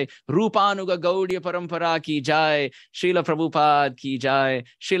jai, Rupanuga Gaudiya Parampara ki jai, Srila Prabhupada ki jai,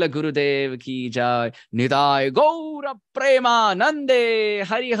 Srila Gurudev ki jai, Nidai Gaur Premanande,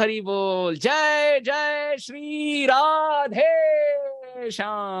 Hari Hari Bol, Jai Jai Shri Radhe.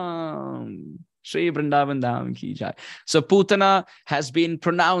 Sham. Shri Vrindavan Dham ki jai. So Putana has been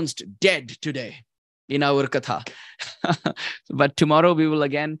pronounced dead today in our katha. But tomorrow we will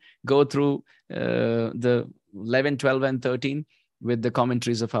again go through the 11, 12, and 13 with the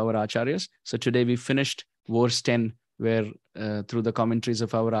commentaries of our acharyas. So today we finished verse 10, where through the commentaries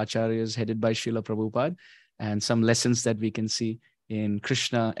of our acharyas headed by Srila Prabhupada, and some lessons that we can see in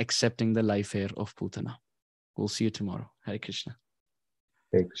Krishna accepting the life heir of Putana. We'll see you tomorrow. Hare Krishna.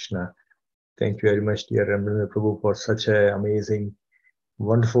 Hare Krishna. Thank you very much, dear Amarendra Prabhu, for such an amazing,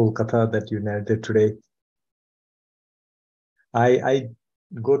 wonderful katha that you narrated today. I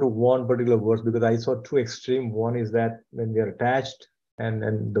go to one particular verse because I saw two extreme. One is that when we are attached,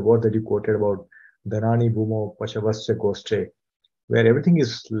 and the word that you quoted about Dhanani Bhumo Pashavasya Gostre, where everything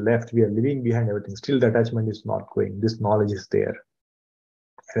is left, we are leaving behind everything. Still, the attachment is not going. This knowledge is there.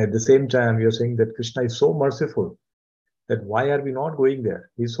 And at the same time, you're saying that Krishna is so merciful that why are we not going there?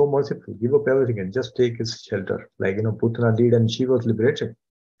 He's so merciful. Give up everything and just take his shelter. Like, Putana did and she was liberated.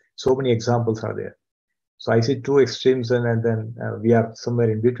 So many examples are there. So I see two extremes, and then we are somewhere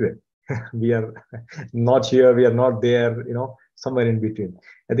in between. We are not here, we are not there, somewhere in between.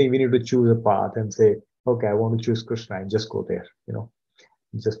 I think we need to choose a path and say, okay, I want to choose Krishna and just go there,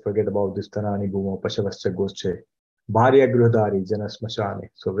 Just forget about this Tanani Bhumo Pashavasya Gosche. Bharya Gruhdari Jana Smashane.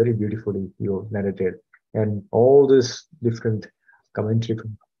 So very beautifully you narrated. And all this different commentary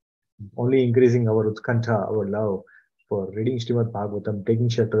from only increasing our utkantha, our love for reading Srimad Bhagavatam, taking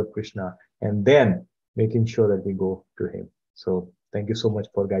shelter of Krishna, and then making sure that we go to him. So thank you so much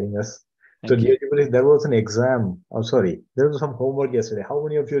for guiding us. So dear people, there was an exam. Oh, sorry. There was some homework yesterday. How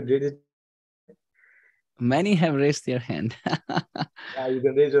many of you did it? Many have raised their hand. Yeah, you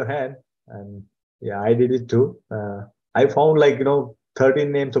can raise your hand. And yeah, I did it too. I found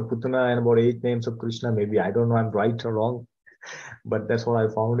 13 names of Putana and about 8 names of Krishna. Maybe, I don't know, I'm right or wrong, but that's what I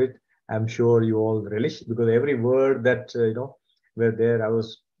found it. I'm sure you all relish, because every word that, were there, I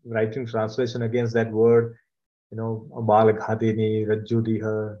was writing translation against that word, Balaghatini,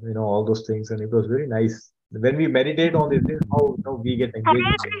 Rajjudiha, all those things. And it was very nice. When we meditate on this, how we get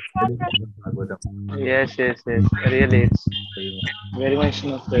engaged in Bhagavatam. Yes. Really, it's very much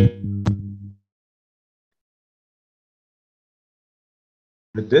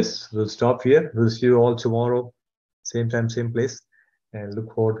With this, we'll stop here. We'll see you all tomorrow, same time, same place, and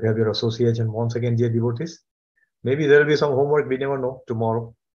look forward to have your association once again, dear devotees. Maybe there will be some homework, we never know,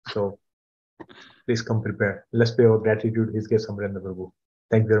 tomorrow. So please come prepared. Let's pay our gratitude to his guest, Amarendra Prabhu.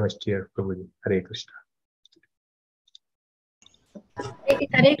 Thank you very much, dear Prabhuji. Hare Krishna.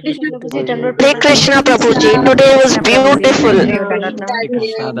 Hare Krishna, Hare Krishna, Prabhuji. Today was beautiful.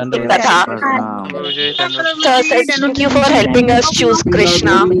 Thank you for helping us choose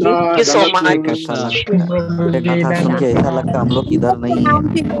Krishna. Thank you so much. कथा सुन के ऐसा लगता हम लोग इधर नहीं है,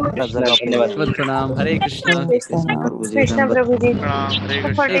 हर जगह पे। प्रणाम। हरे Krishna. Krishna Prabhuji,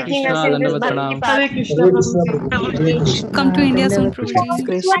 for taking us in this bhakti path. Come to India soon, Prabhuji.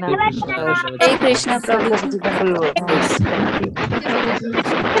 Krishna. Hare Krishna, Prabhuji.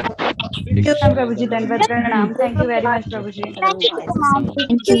 Prabhuji, Dandavat Pranam. Thank you very much, Prabhuji. Thank you very much.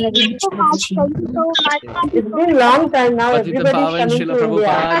 Thank you so much. It's been a long time now. Patita Everybody's Pavan coming Srila to India.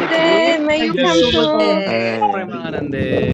 Prabhupada ki May you come to Premanande.